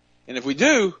that. And if we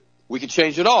do, we can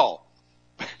change it all.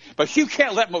 But you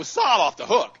can't let Mossad off the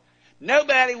hook.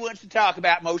 Nobody wants to talk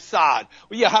about Mossad.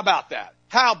 Well, yeah, how about that?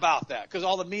 How about that? Because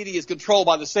all the media is controlled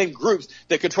by the same groups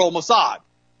that control Mossad.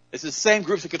 It's the same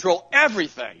groups that control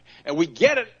everything. And we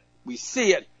get it. We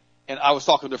see it. And I was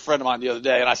talking to a friend of mine the other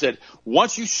day, and I said,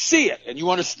 once you see it and you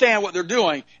understand what they're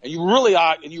doing, and you really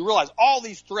are, and you realize all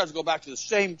these threads go back to the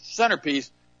same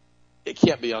centerpiece, it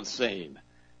can't be unseen.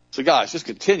 So, guys, just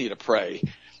continue to pray.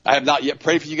 I have not yet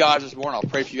prayed for you guys this morning. I'll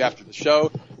pray for you after the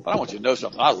show. But I want you to know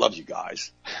something. I love you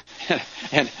guys.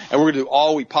 and we're going to do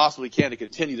all we possibly can to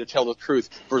continue to tell the truth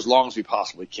for as long as we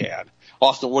possibly can.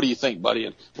 Austin, what do you think, buddy?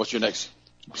 And what's your next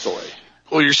story?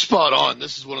 Well, you're spot on.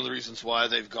 This is one of the reasons why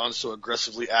they've gone so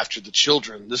aggressively after the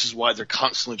children. This is why they're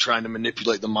constantly trying to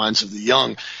manipulate the minds of the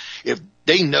young. If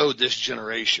they know this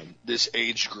generation, this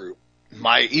age group,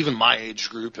 even my age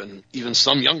group and even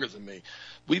some younger than me,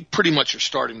 we pretty much are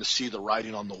starting to see the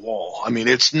writing on the wall. I mean,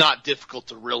 it's not difficult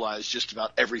to realize just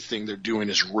about everything they're doing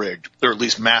is rigged, or at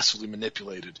least massively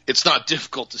manipulated. It's not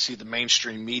difficult to see the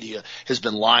mainstream media has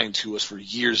been lying to us for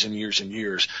years and years and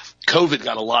years. COVID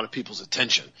got a lot of people's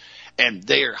attention, and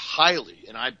they are highly,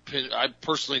 and I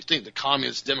personally think the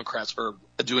communist Democrats are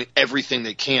doing everything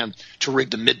they can to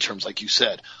rig the midterms, like you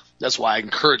said. That's why I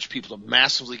encourage people to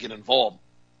massively get involved.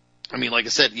 I mean, like I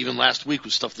said, even last week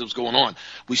with stuff that was going on,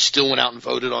 we still went out and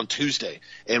voted on Tuesday,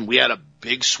 and we had a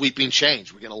big sweeping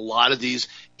change. We get a lot of these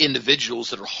individuals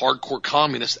that are hardcore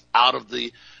communists out of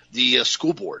the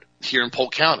school board here in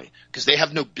Polk County because they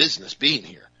have no business being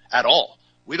here at all.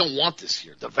 We don't want this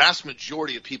here. The vast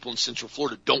majority of people in Central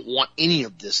Florida don't want any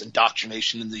of this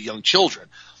indoctrination in the young children.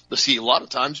 But see, a lot of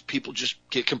times people just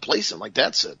get complacent, like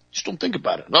Dad said. Just don't think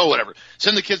about it. No, whatever.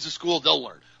 Send the kids to school, they'll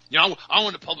learn. You know, I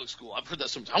went to public school. I've heard that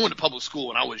sometimes. I went to public school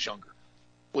when I was younger.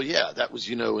 Well, yeah, that was,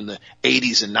 in the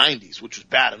 80s and 90s, which was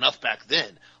bad enough back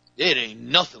then. It ain't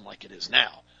nothing like it is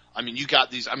now. I mean, you got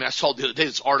these – I saw the other day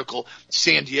this article,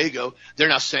 San Diego. They're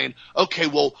now saying, okay,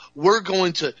 well, we're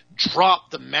going to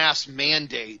drop the mask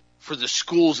mandate for the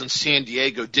schools in San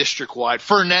Diego district-wide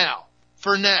for now.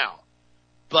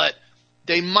 But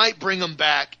they might bring them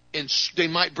back, and they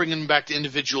might bring them back to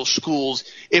individual schools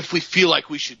if we feel like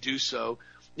we should do so.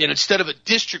 And instead of a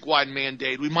district-wide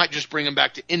mandate, we might just bring them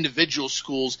back to individual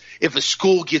schools if a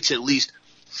school gets at least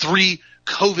 3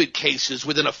 COVID cases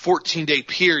within a 14-day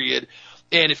period.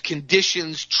 And if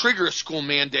conditions trigger a school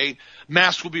mandate,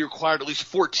 masks will be required at least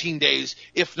 14 days,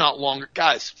 if not longer.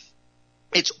 Guys,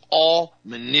 it's all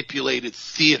manipulated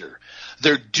theater.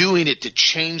 They're doing it to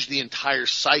change the entire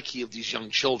psyche of these young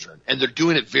children, and they're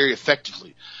doing it very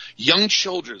effectively. Young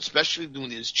children, especially when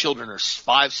these children are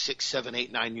 5, 6, 7,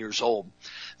 8, 9 years old,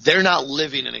 they're not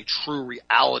living in a true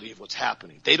reality of what's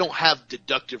happening. They don't have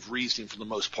deductive reasoning for the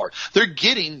most part. They're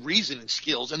getting reasoning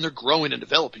skills, and they're growing and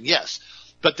developing, yes,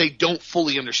 but they don't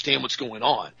fully understand what's going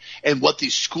on. And what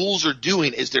these schools are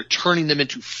doing is they're turning them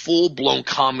into full-blown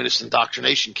communist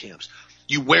indoctrination camps.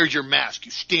 You wear your mask.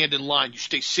 You stand in line. You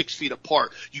stay 6 feet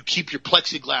apart. You keep your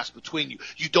plexiglass between you.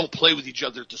 You don't play with each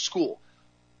other at the school.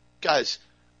 Guys,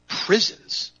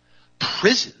 prisons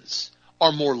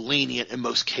are more lenient in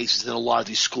most cases than a lot of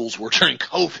these schools were during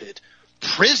COVID.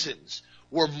 Prisons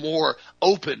were more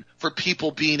open for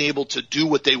people being able to do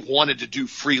what they wanted to do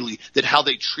freely than how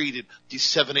they treated these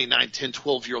 7, 8, 9, 10,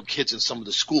 12-year-old kids in some of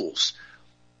the schools.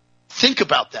 Think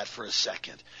about that for a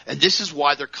second. And this is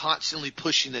why they're constantly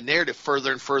pushing the narrative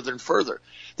further and further and further.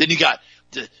 Then you got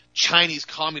the Chinese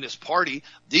Communist Party.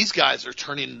 These guys are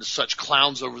turning into such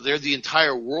clowns over there. The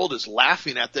entire world is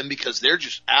laughing at them because they're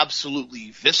just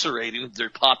absolutely eviscerating their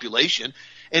population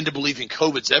into believing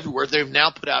COVID's everywhere. They've now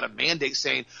put out a mandate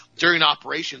saying during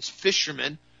operations,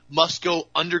 fishermen must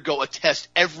undergo a test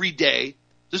every day.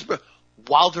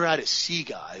 While they're out at sea,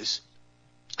 guys,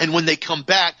 And when they come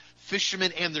back,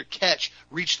 fishermen and their catch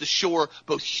reach the shore.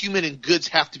 Both human and goods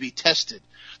have to be tested.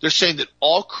 They're saying that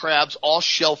all crabs, all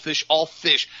shellfish, all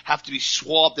fish have to be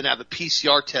swabbed and have a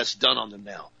PCR test done on them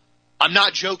now. I'm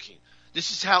not joking.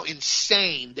 This is how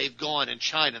insane they've gone in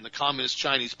China and the Communist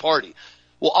Chinese Party.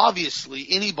 Well, obviously,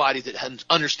 anybody that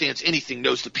understands anything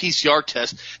knows the PCR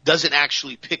test doesn't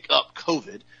actually pick up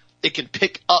COVID. It can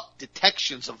pick up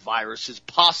detections of viruses,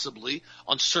 possibly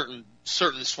on certain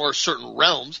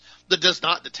realms, that does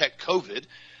not detect COVID.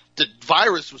 The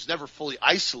virus was never fully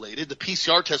isolated. The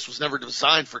PCR test was never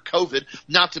designed for COVID.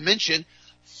 Not to mention,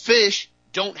 fish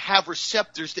don't have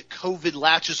receptors that COVID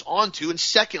latches onto. And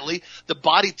secondly, the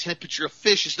body temperature of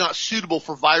fish is not suitable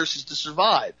for viruses to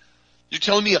survive. You're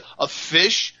telling me a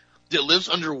fish that lives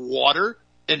underwater,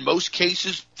 in most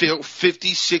cases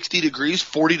 50, 60 degrees,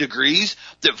 40 degrees,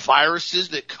 that viruses,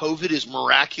 that COVID is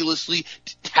miraculously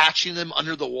detaching them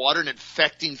under the water and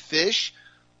infecting fish?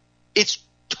 It's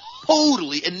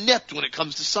totally inept when it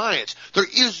comes to science. There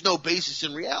is no basis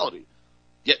in reality.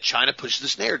 Yet China pushes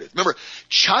this narrative. Remember,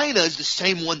 China is the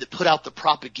same one that put out the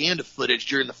propaganda footage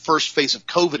during the first phase of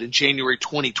COVID in January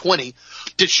 2020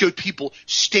 that showed people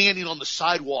standing on the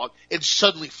sidewalk and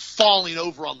suddenly falling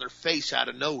over on their face out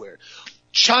of nowhere.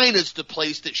 China's the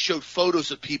place that showed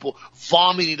photos of people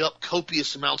vomiting up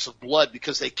copious amounts of blood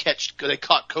because they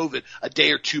caught COVID a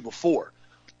day or two before.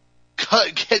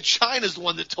 China's the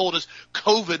one that told us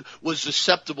COVID was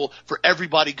susceptible for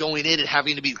everybody going in and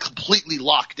having to be completely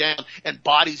locked down and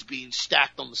bodies being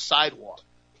stacked on the sidewalk.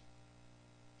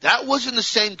 That wasn't the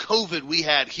same COVID we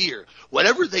had here.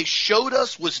 Whatever they showed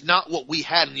us was not what we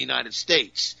had in the United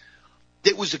States.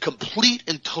 It was a complete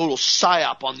and total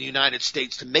psyop on the United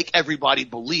States to make everybody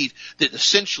believe that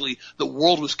essentially the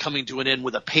world was coming to an end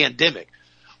with a pandemic,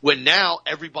 when now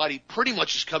everybody pretty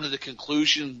much has come to the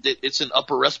conclusion that it's an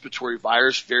upper respiratory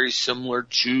virus very similar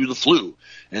to the flu,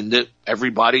 and that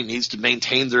everybody needs to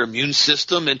maintain their immune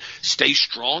system and stay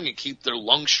strong and keep their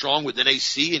lungs strong with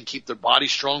NAC and keep their body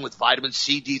strong with vitamin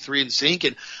C, D3, and zinc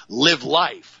and live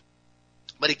life.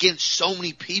 But again, so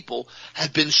many people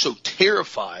have been so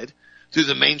terrified through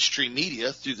the mainstream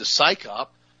media, through the psyop,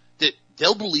 that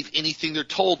they'll believe anything they're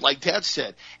told, like Dad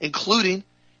said, including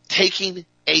taking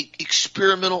a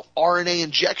experimental RNA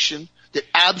injection that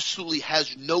absolutely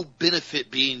has no benefit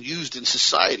being used in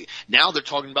society. Now they're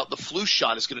talking about the flu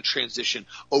shot is going to transition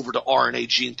over to RNA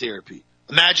gene therapy.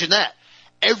 Imagine that.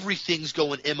 Everything's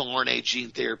going mRNA gene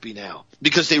therapy now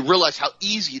because they realize how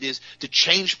easy it is to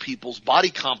change people's body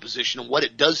composition and what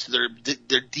it does to their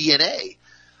DNA.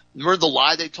 Remember the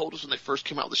lie they told us when they first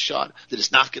came out with the shot, that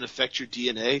it's not going to affect your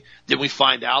DNA? Then we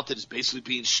find out that it's basically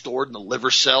being stored in the liver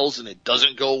cells and it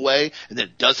doesn't go away, and then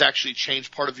it does actually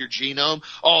change part of your genome.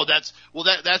 Oh,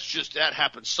 that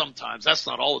happens sometimes. That's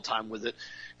not all the time with it.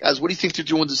 Guys, what do you think they're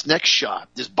doing with this next shot,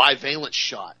 this bivalent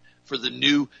shot for the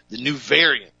new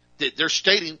variant? That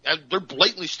they're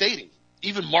blatantly stating,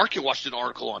 even MarketWatch did an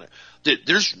article on it, that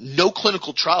there's no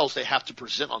clinical trials they have to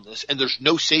present on this, and there's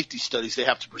no safety studies they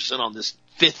have to present on this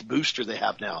fifth booster they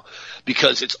have now,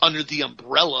 because it's under the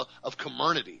umbrella of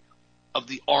Comirnaty, of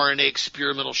the RNA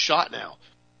experimental shot now.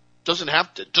 Does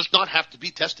not have to be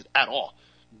tested at all.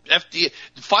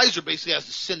 Pfizer basically has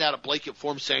to send out a blanket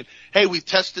form saying, hey, we've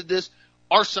tested this.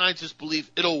 Our scientists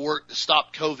believe it'll work to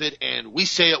stop COVID, and we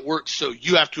say it works, so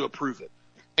you have to approve it.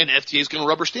 And FDA is going to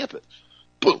rubber stamp it.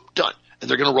 Boom, done. And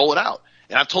they're going to roll it out.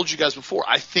 And I've told you guys before,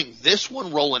 I think this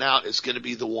one rolling out is going to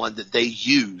be the one that they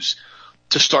use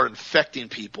to start infecting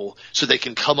people so they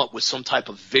can come up with some type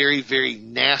of very, very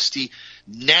nasty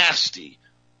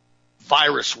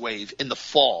virus wave in the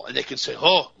fall. And they can say,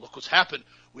 oh, look what's happened.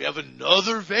 We have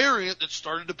another variant that's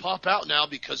started to pop out now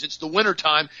because it's the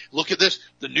wintertime. Look at this.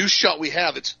 The new shot we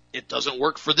have, it doesn't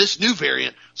work for this new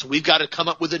variant. So we've got to come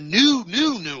up with a new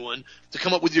one to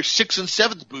come up with your 6th and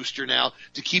 7th booster now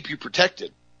to keep you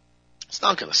protected. It's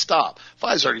not going to stop.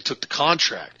 Pfizer already took the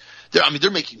contract.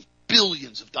 They're making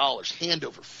billions of dollars hand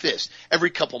over fist. Every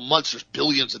couple months there's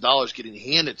billions of dollars getting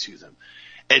handed to them.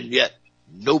 And yet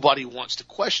nobody wants to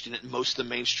question it in most of the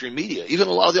mainstream media. Even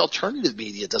a lot of the alternative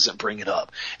media doesn't bring it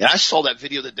up. And I saw that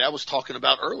video that Dad was talking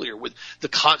about earlier with the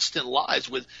constant lies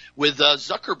with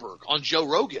Zuckerberg on Joe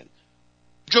Rogan.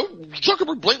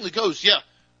 Zuckerberg blatantly goes, yeah,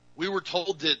 we were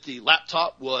told that the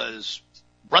laptop was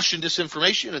Russian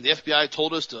disinformation and the FBI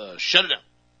told us to shut it down.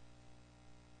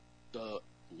 The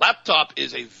laptop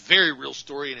is a very real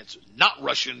story, and it's not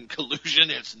Russian collusion.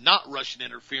 It's not Russian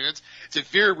interference. It's a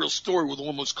very real story with one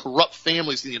of the most corrupt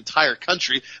families in the entire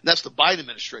country, and that's the Biden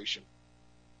administration.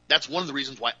 That's one of the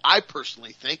reasons why I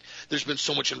personally think there's been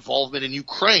so much involvement in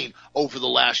Ukraine over the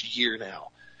last year now.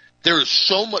 There is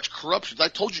so much corruption. I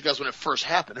told you guys when it first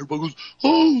happened, everybody goes,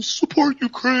 "Oh, support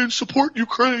Ukraine, support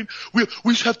Ukraine.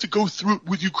 We have to go through it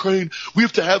with Ukraine. We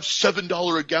have to have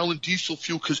 $7 a gallon diesel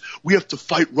fuel because we have to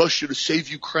fight Russia to save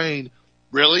Ukraine."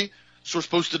 Really? So we're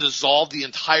supposed to dissolve the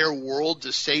entire world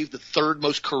to save the third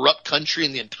most corrupt country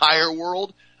in the entire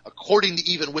world? According to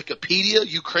even Wikipedia,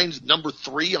 Ukraine's number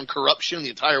 3 on corruption in the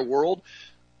entire world.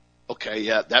 Okay,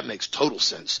 yeah, that makes total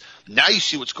sense. Now you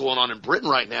see what's going on in Britain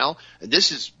right now, and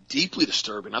this is deeply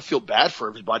disturbing. I feel bad for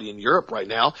everybody in Europe right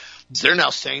now. They're now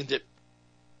saying that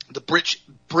the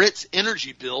Brits'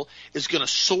 energy bill is going to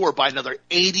soar by another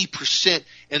 80%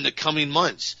 in the coming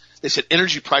months. They said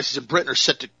energy prices in Britain are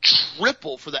set to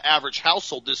triple for the average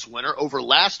household this winter over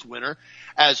last winter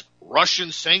as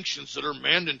Russian sanctions that are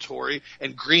mandatory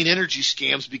and green energy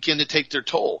scams begin to take their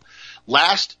toll.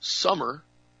 Last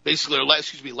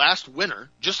winter,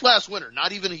 just last winter,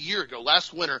 not even a year ago,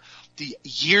 last winter, the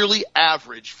yearly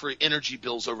average for energy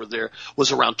bills over there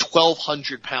was around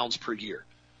 £1,200 per year,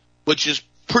 which is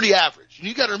pretty average. And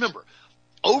you got to remember,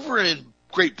 over in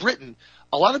Great Britain,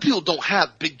 a lot of people don't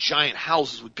have big giant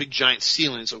houses with big giant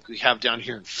ceilings like we have down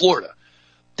here in Florida.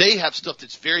 They have stuff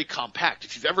that's very compact.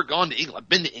 If you've ever gone to England, I've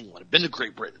been to England, I've been to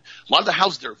Great Britain. A lot of the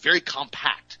houses there are very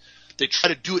compact. They try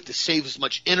to do it to save as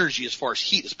much energy as far as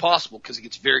heat as possible because it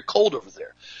gets very cold over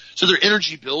there. So their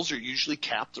energy bills are usually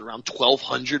capped around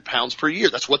 £1,200 per year.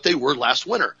 That's what they were last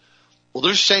winter. Well,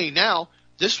 they're saying now,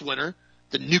 this winter,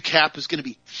 the new cap is going to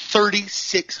be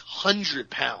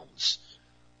 £3,600.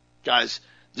 Guys,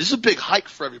 this is a big hike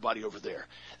for everybody over there.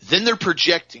 Then they're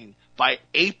projecting by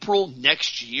April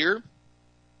next year,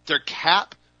 their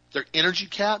energy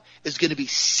cap is going to be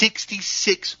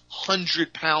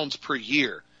 £6,600 per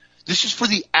year. This is for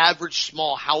the average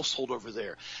small household over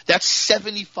there. That's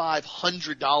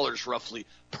 $7,500 roughly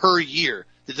per year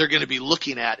that they're going to be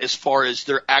looking at as far as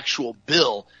their actual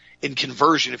bill in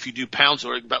conversion. If you do pounds,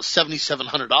 or about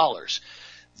 $7,700.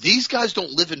 These guys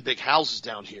don't live in big houses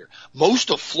down here.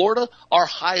 Most of Florida, our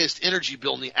highest energy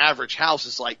bill in the average house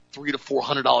is like $300 to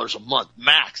 $400 a month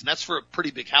max, and that's for a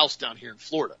pretty big house down here in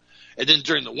Florida. And then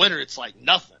during the winter, it's like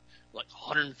nothing, like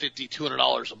 $150,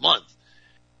 $200 a month.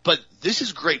 But this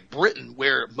is Great Britain,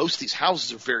 where most of these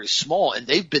houses are very small, and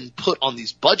they've been put on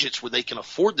these budgets where they can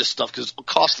afford this stuff because the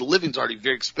cost of living is already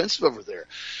very expensive over there.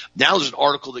 Now there's an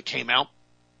article that came out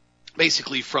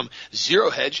basically from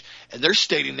Zero Hedge, and they're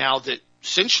stating now that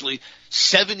essentially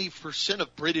 70%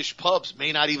 of British pubs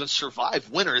may not even survive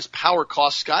winter as power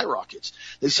cost skyrockets.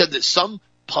 They said that some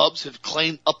pubs have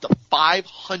claimed up to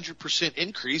 500%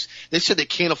 increase. They said they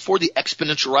can't afford the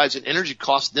exponential rise in energy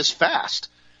costs this fast.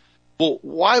 Well,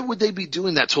 why would they be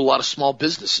doing that to a lot of small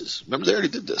businesses? Remember, they already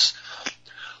did this.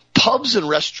 Pubs and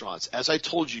restaurants, as I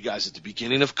told you guys at the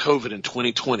beginning of COVID in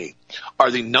 2020, are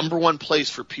the number one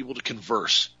place for people to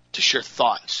converse, to share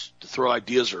thoughts, to throw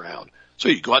ideas around. So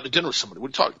you go out to dinner with somebody. What are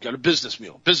you talking? You got a business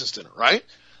meal, business dinner, right?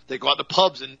 They go out to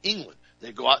pubs in England.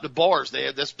 They go out to bars.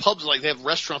 There's pubs like they have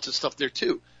restaurants and stuff there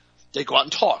too. They go out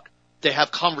and talk. They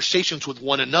have conversations with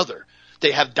one another.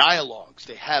 They have dialogues.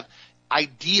 They have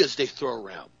ideas they throw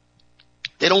around.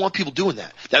 They don't want people doing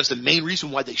that. That's the main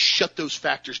reason why they shut those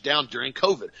factors down during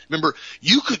COVID. Remember,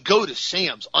 you could go to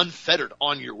Sam's unfettered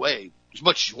on your way as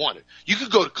much as you wanted. You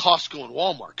could go to Costco and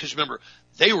Walmart because, remember,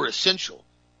 they were essential.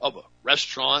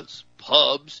 Restaurants,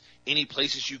 pubs, any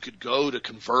places you could go to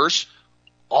converse,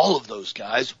 all of those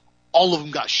guys, all of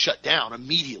them got shut down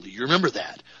immediately. You remember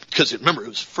that because, remember, it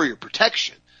was for your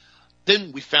protection.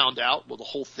 Then we found out, the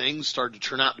whole thing started to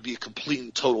turn out to be a complete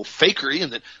and total fakery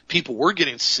and that people were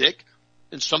getting sick.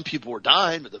 And some people were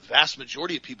dying, but the vast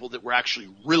majority of people that were actually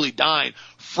really dying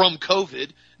from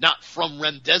COVID, not from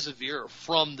remdesivir or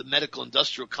from the medical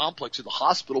industrial complex of the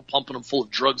hospital pumping them full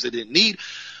of drugs they didn't need,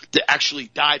 that actually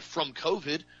died from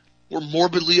COVID, were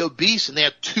morbidly obese and they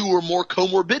had 2 or more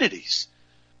comorbidities.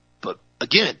 But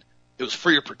again, it was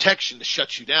for your protection to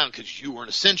shut you down because you weren't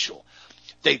essential.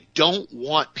 They don't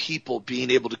want people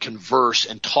being able to converse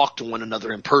and talk to one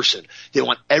another in person. They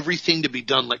want everything to be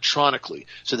done electronically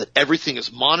so that everything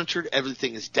is monitored,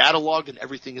 everything is data logged, and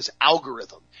everything is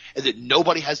algorithm, and that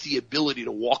nobody has the ability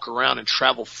to walk around and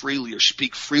travel freely or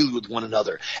speak freely with one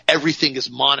another. Everything is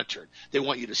monitored. They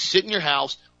want you to sit in your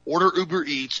house, order Uber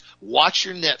Eats, watch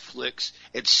your Netflix,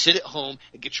 and sit at home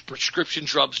and get your prescription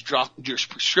drugs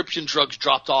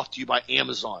dropped off to you by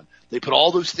Amazon. They put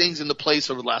all those things into place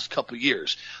over the last couple of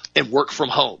years and work from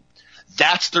home.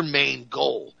 That's their main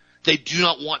goal. They do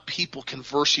not want people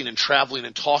conversing and traveling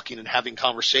and talking and having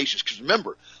conversations. Because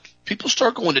remember, people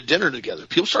start going to dinner together.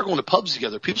 People start going to pubs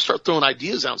together. People start throwing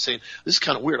ideas out and saying, this is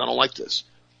kind of weird. I don't like this.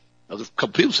 Other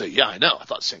couple people say, yeah, I know. I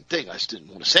thought the same thing. I just didn't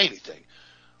want to say anything.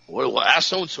 Well, ask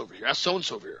so-and-so over here. Ask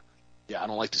so-and-so over here. Yeah, I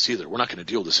don't like this either. We're not going to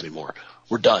deal with this anymore.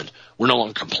 We're done. We're no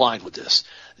longer complying with this.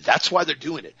 That's why they're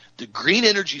doing it. The green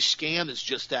energy scam is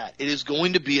just that. It is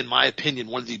going to be, in my opinion,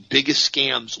 one of the biggest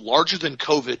scams, larger than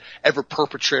COVID, ever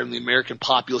perpetrated on the American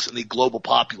populace and the global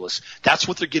populace. That's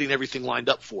what they're getting everything lined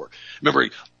up for. Remember,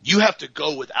 you have to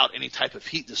go without any type of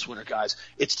heat this winter, guys.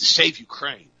 It's to save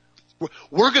Ukraine.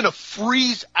 We're going to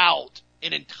freeze out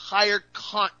an entire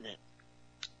continent,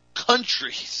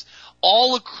 countries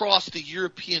all across the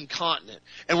European continent,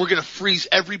 and we're going to freeze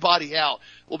everybody out.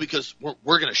 Well, because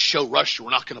we're going to show Russia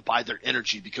we're not going to buy their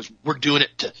energy because we're doing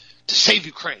it to save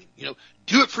Ukraine.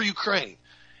 Do it for Ukraine.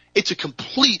 It's a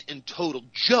complete and total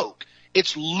joke.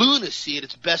 It's lunacy at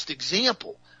its best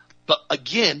example. But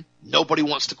again, nobody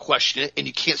wants to question it, and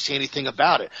you can't say anything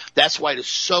about it. That's why it is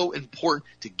so important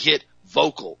to get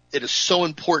vocal. It is so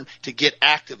important to get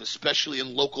active, especially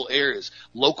in local areas,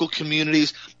 local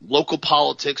communities, local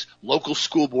politics, local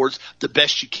school boards, the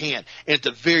best you can. And at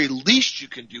the very least you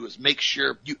can do is make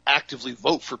sure you actively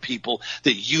vote for people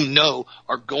that you know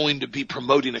are going to be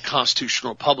promoting a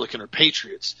constitutional republic and are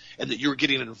patriots, and that you're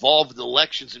getting involved with the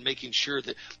elections and making sure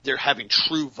that they're having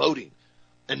true voting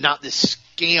and not this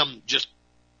scam, just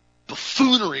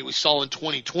buffoonery we saw in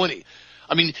 2020.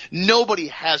 I mean, nobody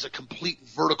has a complete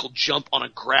vertical jump on a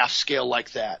graph scale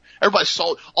like that. Everybody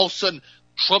saw it. All of a sudden,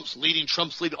 Trump's leading.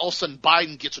 All of a sudden,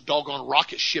 Biden gets a doggone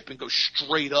rocket ship and goes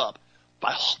straight up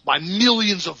by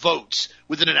millions of votes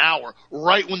within an hour,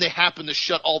 right when they happened to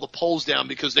shut all the polls down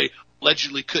because they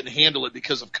allegedly couldn't handle it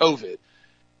because of COVID.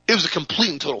 It was a complete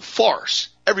and total farce.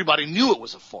 Everybody knew it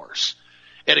was a farce.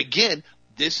 And again,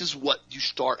 this is what you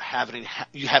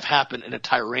have happen in a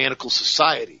tyrannical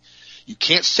society. You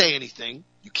can't say anything.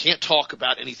 You can't talk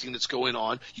about anything that's going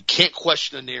on. You can't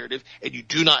question the narrative, and you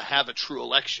do not have a true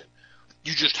election.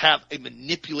 You just have a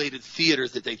manipulated theater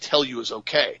that they tell you is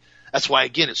okay. That's why,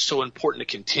 again, it's so important to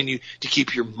continue to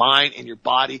keep your mind and your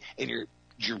body and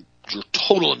your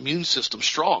total immune system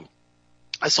strong.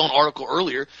 I saw an article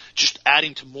earlier just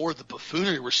adding to more of the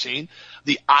buffoonery we're seeing.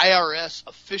 The IRS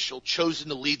official chosen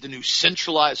to lead the new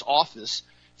centralized office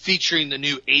featuring the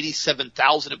new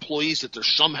 87,000 employees that they're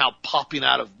somehow popping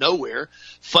out of nowhere,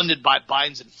 funded by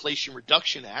Biden's Inflation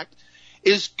Reduction Act,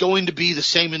 is going to be the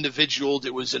same individual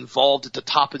that was involved at the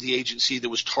top of the agency that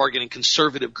was targeting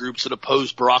conservative groups that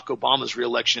opposed Barack Obama's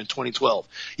reelection in 2012.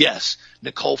 Yes,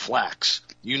 Nicole Flax.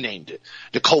 You named it.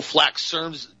 Nicole Flax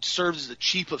serves as the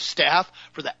chief of staff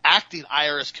for the acting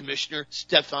IRS commissioner,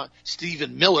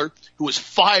 Stephen Miller, who was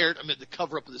fired amid the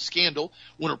cover-up of the scandal.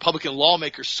 When Republican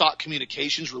lawmakers sought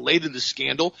communications related to the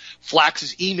scandal,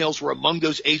 Flax's emails were among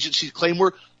those agencies claimed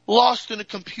were lost in a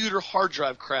computer hard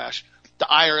drive crash. The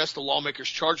IRS, the lawmakers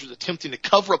charged with attempting to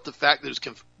cover up the fact that it was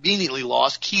conveniently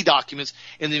lost key documents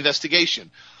in the investigation.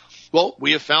 Well,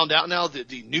 we have found out now that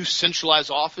the new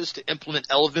centralized office to implement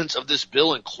elements of this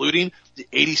bill, including the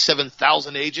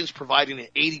 87,000 agents providing an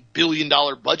 $80 billion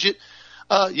budget,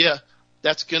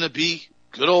 that's going to be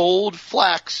good old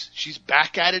Flax. She's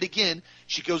back at it again.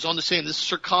 She goes on to say, and this is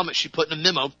her comment she put in a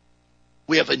memo,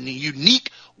 we have a unique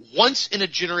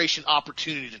once-in-a-generation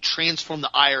opportunity to transform the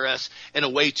IRS in a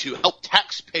way to help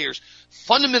taxpayers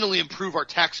fundamentally improve our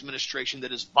tax administration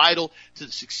that is vital to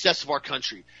the success of our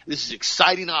country. This is an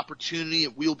exciting opportunity,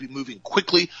 and we'll be moving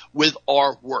quickly with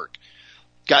our work.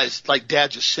 Guys, like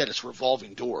Dad just said, it's a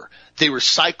revolving door. They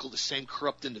recycle the same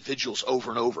corrupt individuals over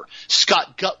and over.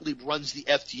 Scott Gottlieb runs the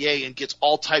FDA and gets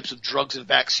all types of drugs and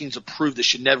vaccines approved that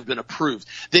should never have been approved.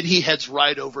 Then he heads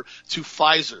right over to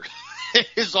Pfizer.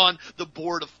 Is on the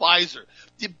board of Pfizer.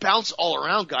 It bounces all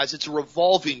around, guys. It's a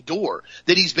revolving door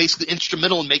that he's basically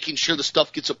instrumental in making sure the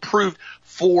stuff gets approved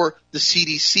for the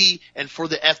CDC and for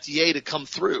the FDA to come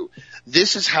through.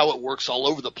 This is how it works all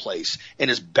over the place. And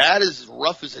as bad, as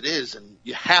rough as it is, and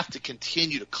you have to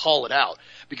continue to call it out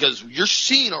because you're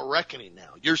seeing a reckoning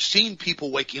now. You're seeing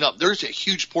people waking up. There's a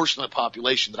huge portion of the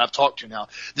population that I've talked to now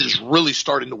that is really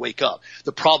starting to wake up.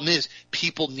 The problem is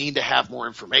people need to have more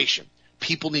information.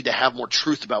 People need to have more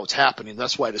truth about what's happening.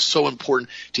 That's why it is so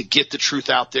important to get the truth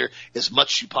out there as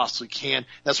much as you possibly can.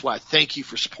 That's why I thank you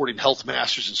for supporting Health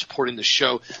Masters and supporting the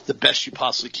show the best you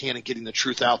possibly can and getting the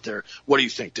truth out there. What do you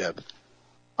think, Deb?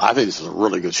 I think this is a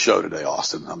really good show today,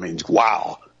 Austin. I mean,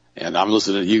 wow. And I'm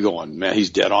listening to you going, man, he's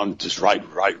dead on, just right.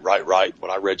 When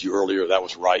I read you earlier, that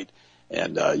was right.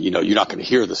 And, you're not going to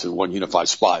hear this in one unified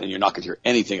spot, and you're not going to hear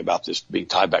anything about this being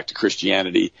tied back to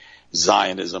Christianity,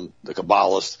 Zionism, the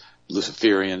Kabbalists,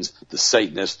 Luciferians, the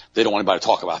Satanists. They don't want anybody to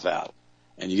talk about that.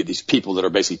 And you get these people that are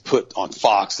basically put on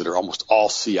Fox that are almost all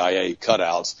CIA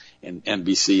cutouts, and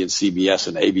NBC and CBS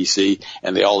and ABC,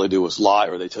 and all they do is lie,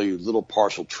 or they tell you little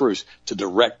partial truths to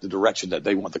direct the direction that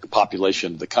they want the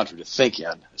population of the country to think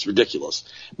in. It's ridiculous.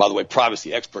 By the way,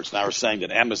 privacy experts now are saying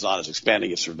that Amazon is expanding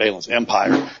its surveillance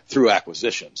empire through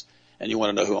acquisitions. And you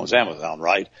want to know who owns Amazon,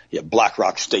 right? You have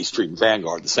BlackRock, State Street, and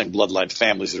Vanguard, the same bloodline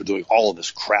families that are doing all of this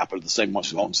crap are the same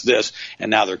ones who owns this. And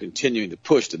now they're continuing to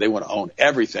push that they want to own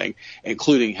everything,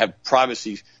 including have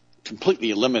privacy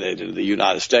completely eliminated in the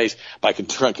United States by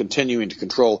continuing to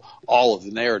control all of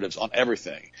the narratives on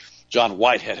everything. John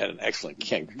Whitehead had an excellent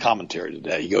commentary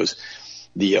today. He goes,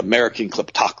 the American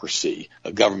kleptocracy,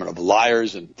 a government of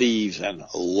liars and thieves and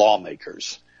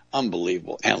lawmakers.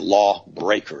 Unbelievable. And law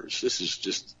breakers. This is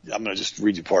just, I'm going to just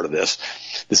read you part of this.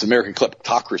 This American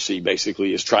kleptocracy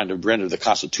basically is trying to render the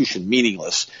Constitution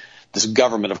meaningless. This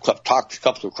government of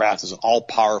kleptocrats is an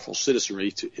all-powerful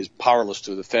citizenry is powerless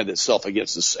to defend itself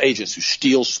against the agents who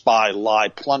steal, spy, lie,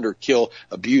 plunder, kill,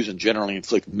 abuse, and generally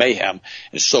inflict mayhem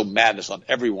and sow madness on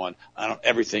everyone and on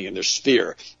everything in their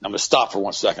sphere. I'm going to stop for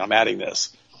 1 second. I'm adding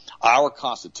this. Our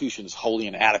Constitution is wholly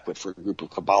inadequate for a group of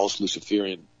Kabbalist,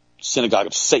 Luciferian, synagogue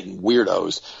of Satan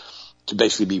weirdos to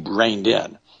basically be reined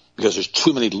in because there's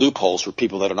too many loopholes for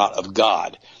people that are not of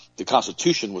God. The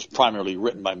Constitution was primarily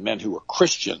written by men who were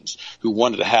Christians who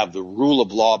wanted to have the rule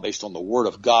of law based on the Word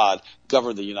of God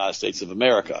govern the United States of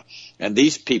America. And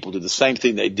these people did the same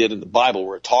thing they did in the Bible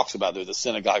where it talks about they're the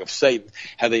synagogue of Satan.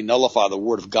 How they nullify the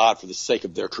Word of God for the sake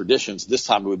of their traditions. This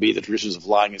time it would be the traditions of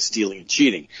lying and stealing and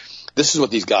cheating. This is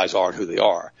what these guys are and who they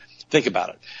are. Think about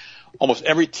it. Almost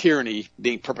every tyranny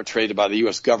being perpetrated by the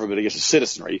U.S. government against the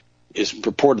citizenry is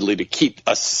purportedly to keep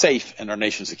us safe and our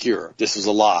nation secure. This is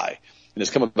a lie. And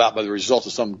it's come about by the result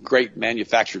of some great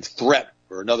manufactured threat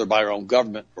or another by our own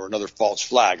government or another false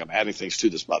flag. I'm adding things to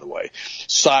this, by the way.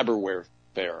 Cyber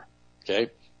warfare,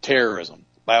 okay? Terrorism,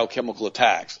 biochemical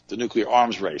attacks, the nuclear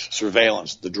arms race,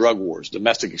 surveillance, the drug wars,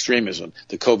 domestic extremism,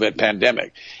 the COVID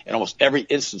pandemic. In almost every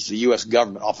instance, the U.S.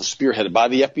 government, often spearheaded by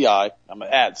the FBI, I'm going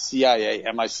to add CIA,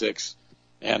 MI6,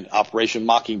 and Operation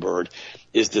Mockingbird,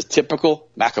 is the typical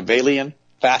Machiavellian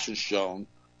fashion show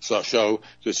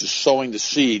this is sowing the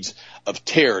seeds of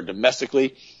terror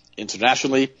domestically,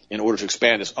 internationally, in order to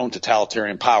expand its own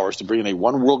totalitarian powers to bring in a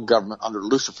one-world government under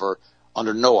Lucifer,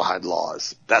 under Noahide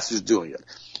laws. That's who's doing it.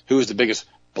 Who is the biggest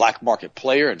black market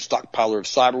player and stockpiler of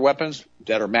cyber weapons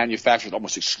that are manufactured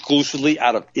almost exclusively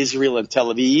out of Israel and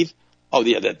Tel Aviv? Oh,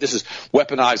 yeah, this is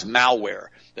weaponized malware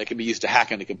that can be used to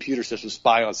hack into computer systems,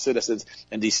 spy on citizens,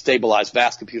 and destabilize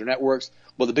vast computer networks.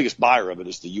 Well, the biggest buyer of it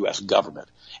is the U.S. government.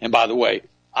 And by the way,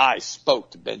 I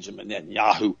spoke to Benjamin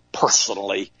Netanyahu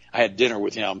personally. I had dinner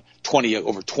with him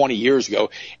over 20 years ago,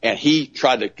 and he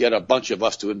tried to get a bunch of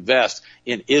us to invest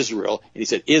in Israel. And he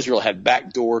said Israel had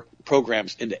backdoor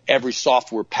programs into every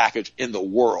software package in the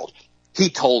world. He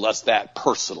told us that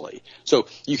personally. So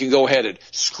you can go ahead and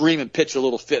scream and pitch a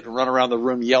little fit and run around the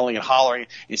room yelling and hollering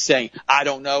and saying, I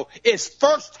don't know. It's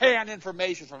firsthand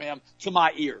information from him to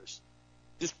my ears.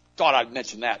 Just thought I'd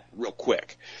mention that real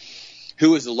quick.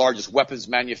 Who is the largest weapons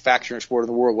manufacturer and exporter in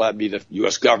the world? Well, that'd be the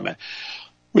U.S. government.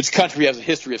 Which country has a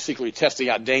history of secretly testing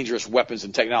out dangerous weapons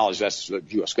and technologies? That's the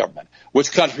U.S. government.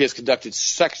 Which country has conducted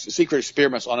secret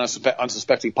experiments on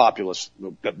unsuspecting populace?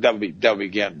 That would be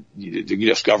again the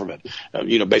U.S. government.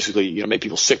 Basically, make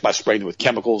people sick by spraying them with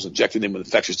chemicals, injecting them with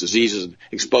infectious diseases, and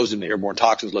exposing them to airborne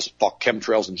toxins. Let's talk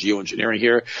chemtrails and geoengineering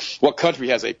here. What country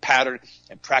has a pattern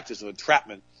and practice of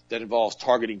entrapment that involves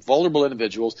targeting vulnerable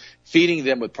individuals, feeding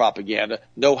them with propaganda,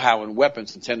 know-how, and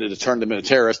weapons intended to turn them into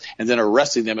terrorists, and then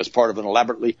arresting them as part of an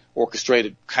elaborately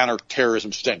orchestrated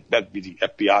counterterrorism sting? That'd be the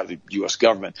FBI, the U.S.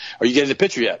 government. Are you getting the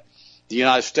picture yet? The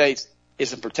United States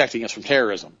isn't protecting us from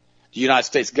terrorism. The United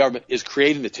States government is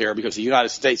creating the terror because the United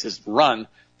States is run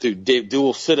through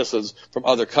dual citizens from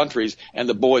other countries and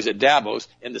the boys at Davos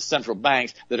and the central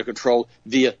banks that are controlled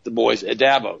via the boys at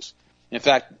Davos. In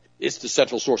fact, it's the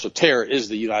central source of terror is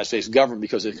the United States government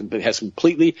because it has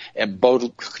completely and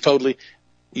totally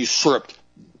usurped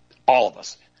all of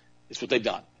us. It's what they've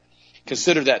done.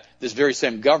 Consider that this very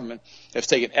same government has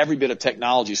taken every bit of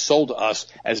technology sold to us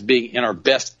as being in our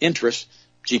best interest,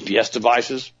 GPS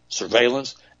devices,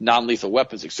 surveillance, non-lethal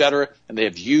weapons, etc., and they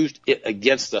have used it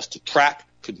against us to track,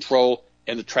 control,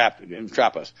 and to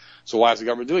trap us. So why is the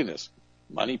government doing this?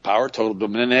 Money, power, total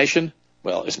domination?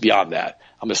 Well, it's beyond that.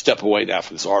 I'm going to step away now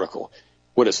from this article.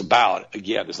 What it's about,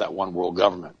 again, is that one world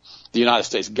government. The United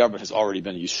States government has already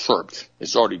been usurped.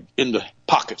 It's already in the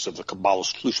pockets of the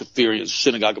Kabbalist, Luciferian,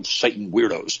 synagogue of Satan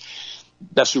weirdos.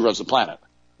 That's who runs the planet.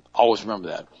 Always remember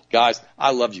that. Guys,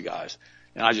 I love you guys,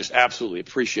 and I just absolutely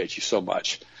appreciate you so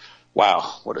much.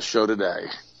 Wow, what a show today.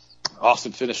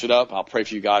 Austin, finish it up. I'll pray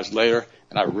for you guys later,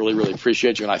 and I really, really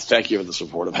appreciate you, and I thank you for the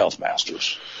support of Health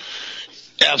Masters.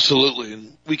 Absolutely,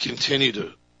 and we continue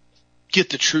to get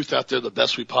the truth out there the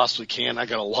best we possibly can. I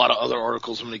got a lot of other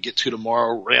articles I'm going to get to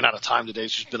tomorrow. Ran out of time today.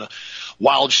 It's just been a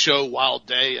wild show, wild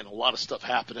day, and a lot of stuff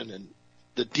happening. And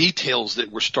the details that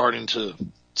we're starting to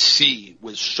see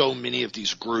with so many of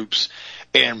these groups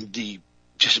and the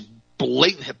just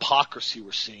blatant hypocrisy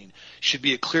we're seeing should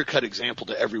be a clear-cut example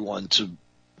to everyone to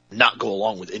not go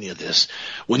along with any of this.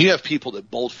 When you have people that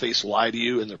bold-faced lie to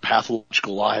you and they're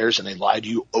pathological liars and they lie to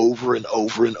you over and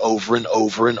over and over and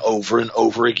over and over and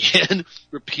over again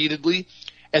repeatedly,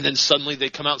 and then suddenly they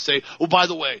come out and say, oh, by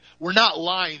the way, we're not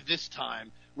lying this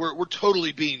time. We're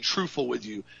totally being truthful with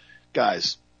you.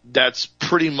 Guys, that's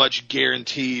pretty much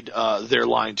guaranteed they're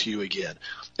lying to you again.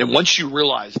 And once you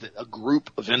realize that a group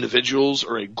of individuals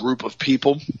or a group of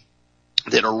people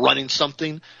that are running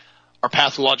something are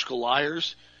pathological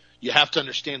liars, you have to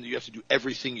understand that you have to do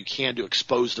everything you can to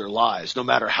expose their lies, no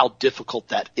matter how difficult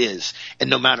that is, and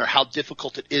no matter how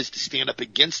difficult it is to stand up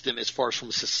against them as far as from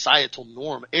a societal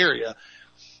norm area.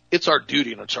 It's our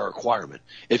duty and it's our requirement.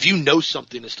 If you know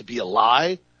something is to be a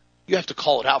lie, you have to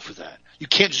call it out for that. You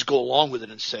can't just go along with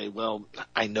it and say, well,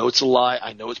 I know it's a lie,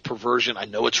 I know it's perversion, I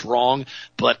know it's wrong,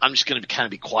 but I'm just going to kind of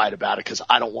be quiet about it because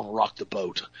I don't want to rock the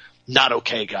boat. Not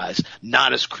okay, guys.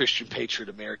 Not as Christian patriot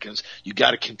Americans. You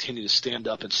got to continue to stand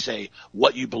up and say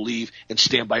what you believe and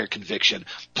stand by your conviction.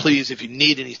 Please, if you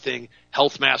need anything,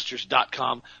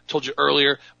 healthmasters.com. Told you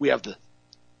earlier, we have the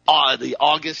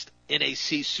August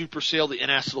NAC Super Sale, the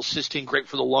N-acetylcysteine, great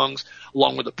for the lungs,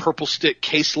 along with the Purple Stick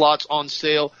case lots on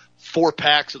sale. 4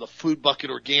 packs of the Food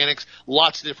Bucket Organics,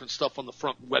 lots of different stuff on the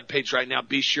front webpage right now.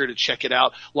 Be sure to check it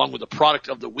out, along with the product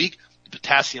of the week,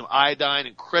 potassium iodine,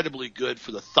 incredibly good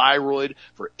for the thyroid,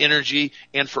 for energy,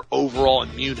 and for overall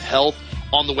immune health.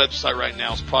 On the website right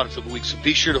now is product of the week, so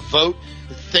be sure to vote.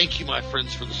 And thank you, my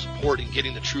friends, for the support and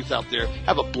getting the truth out there.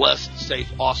 Have a blessed,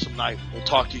 safe, awesome night. We'll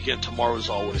talk to you again tomorrow as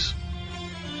always.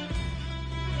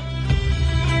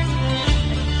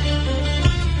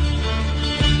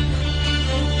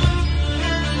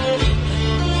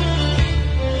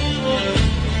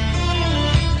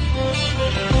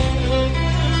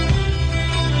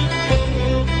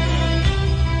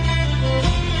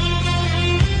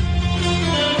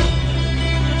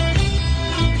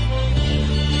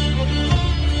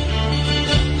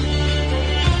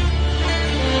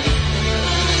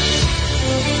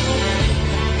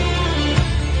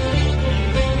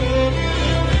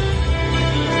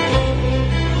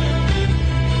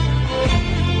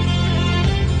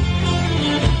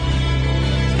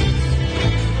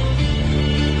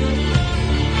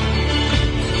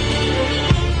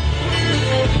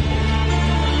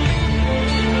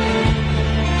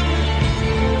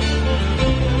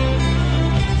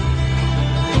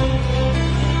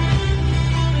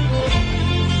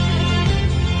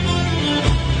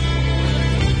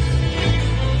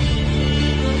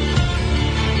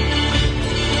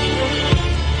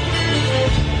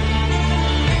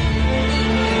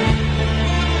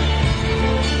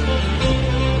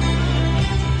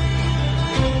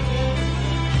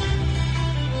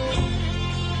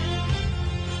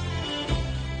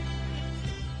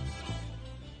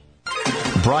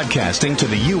 Broadcasting to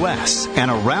the U.S. and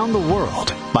around the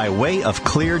world by way of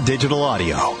clear digital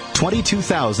audio,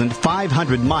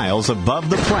 22,500 miles above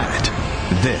the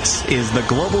planet. This is the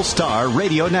Global Star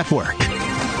Radio Network.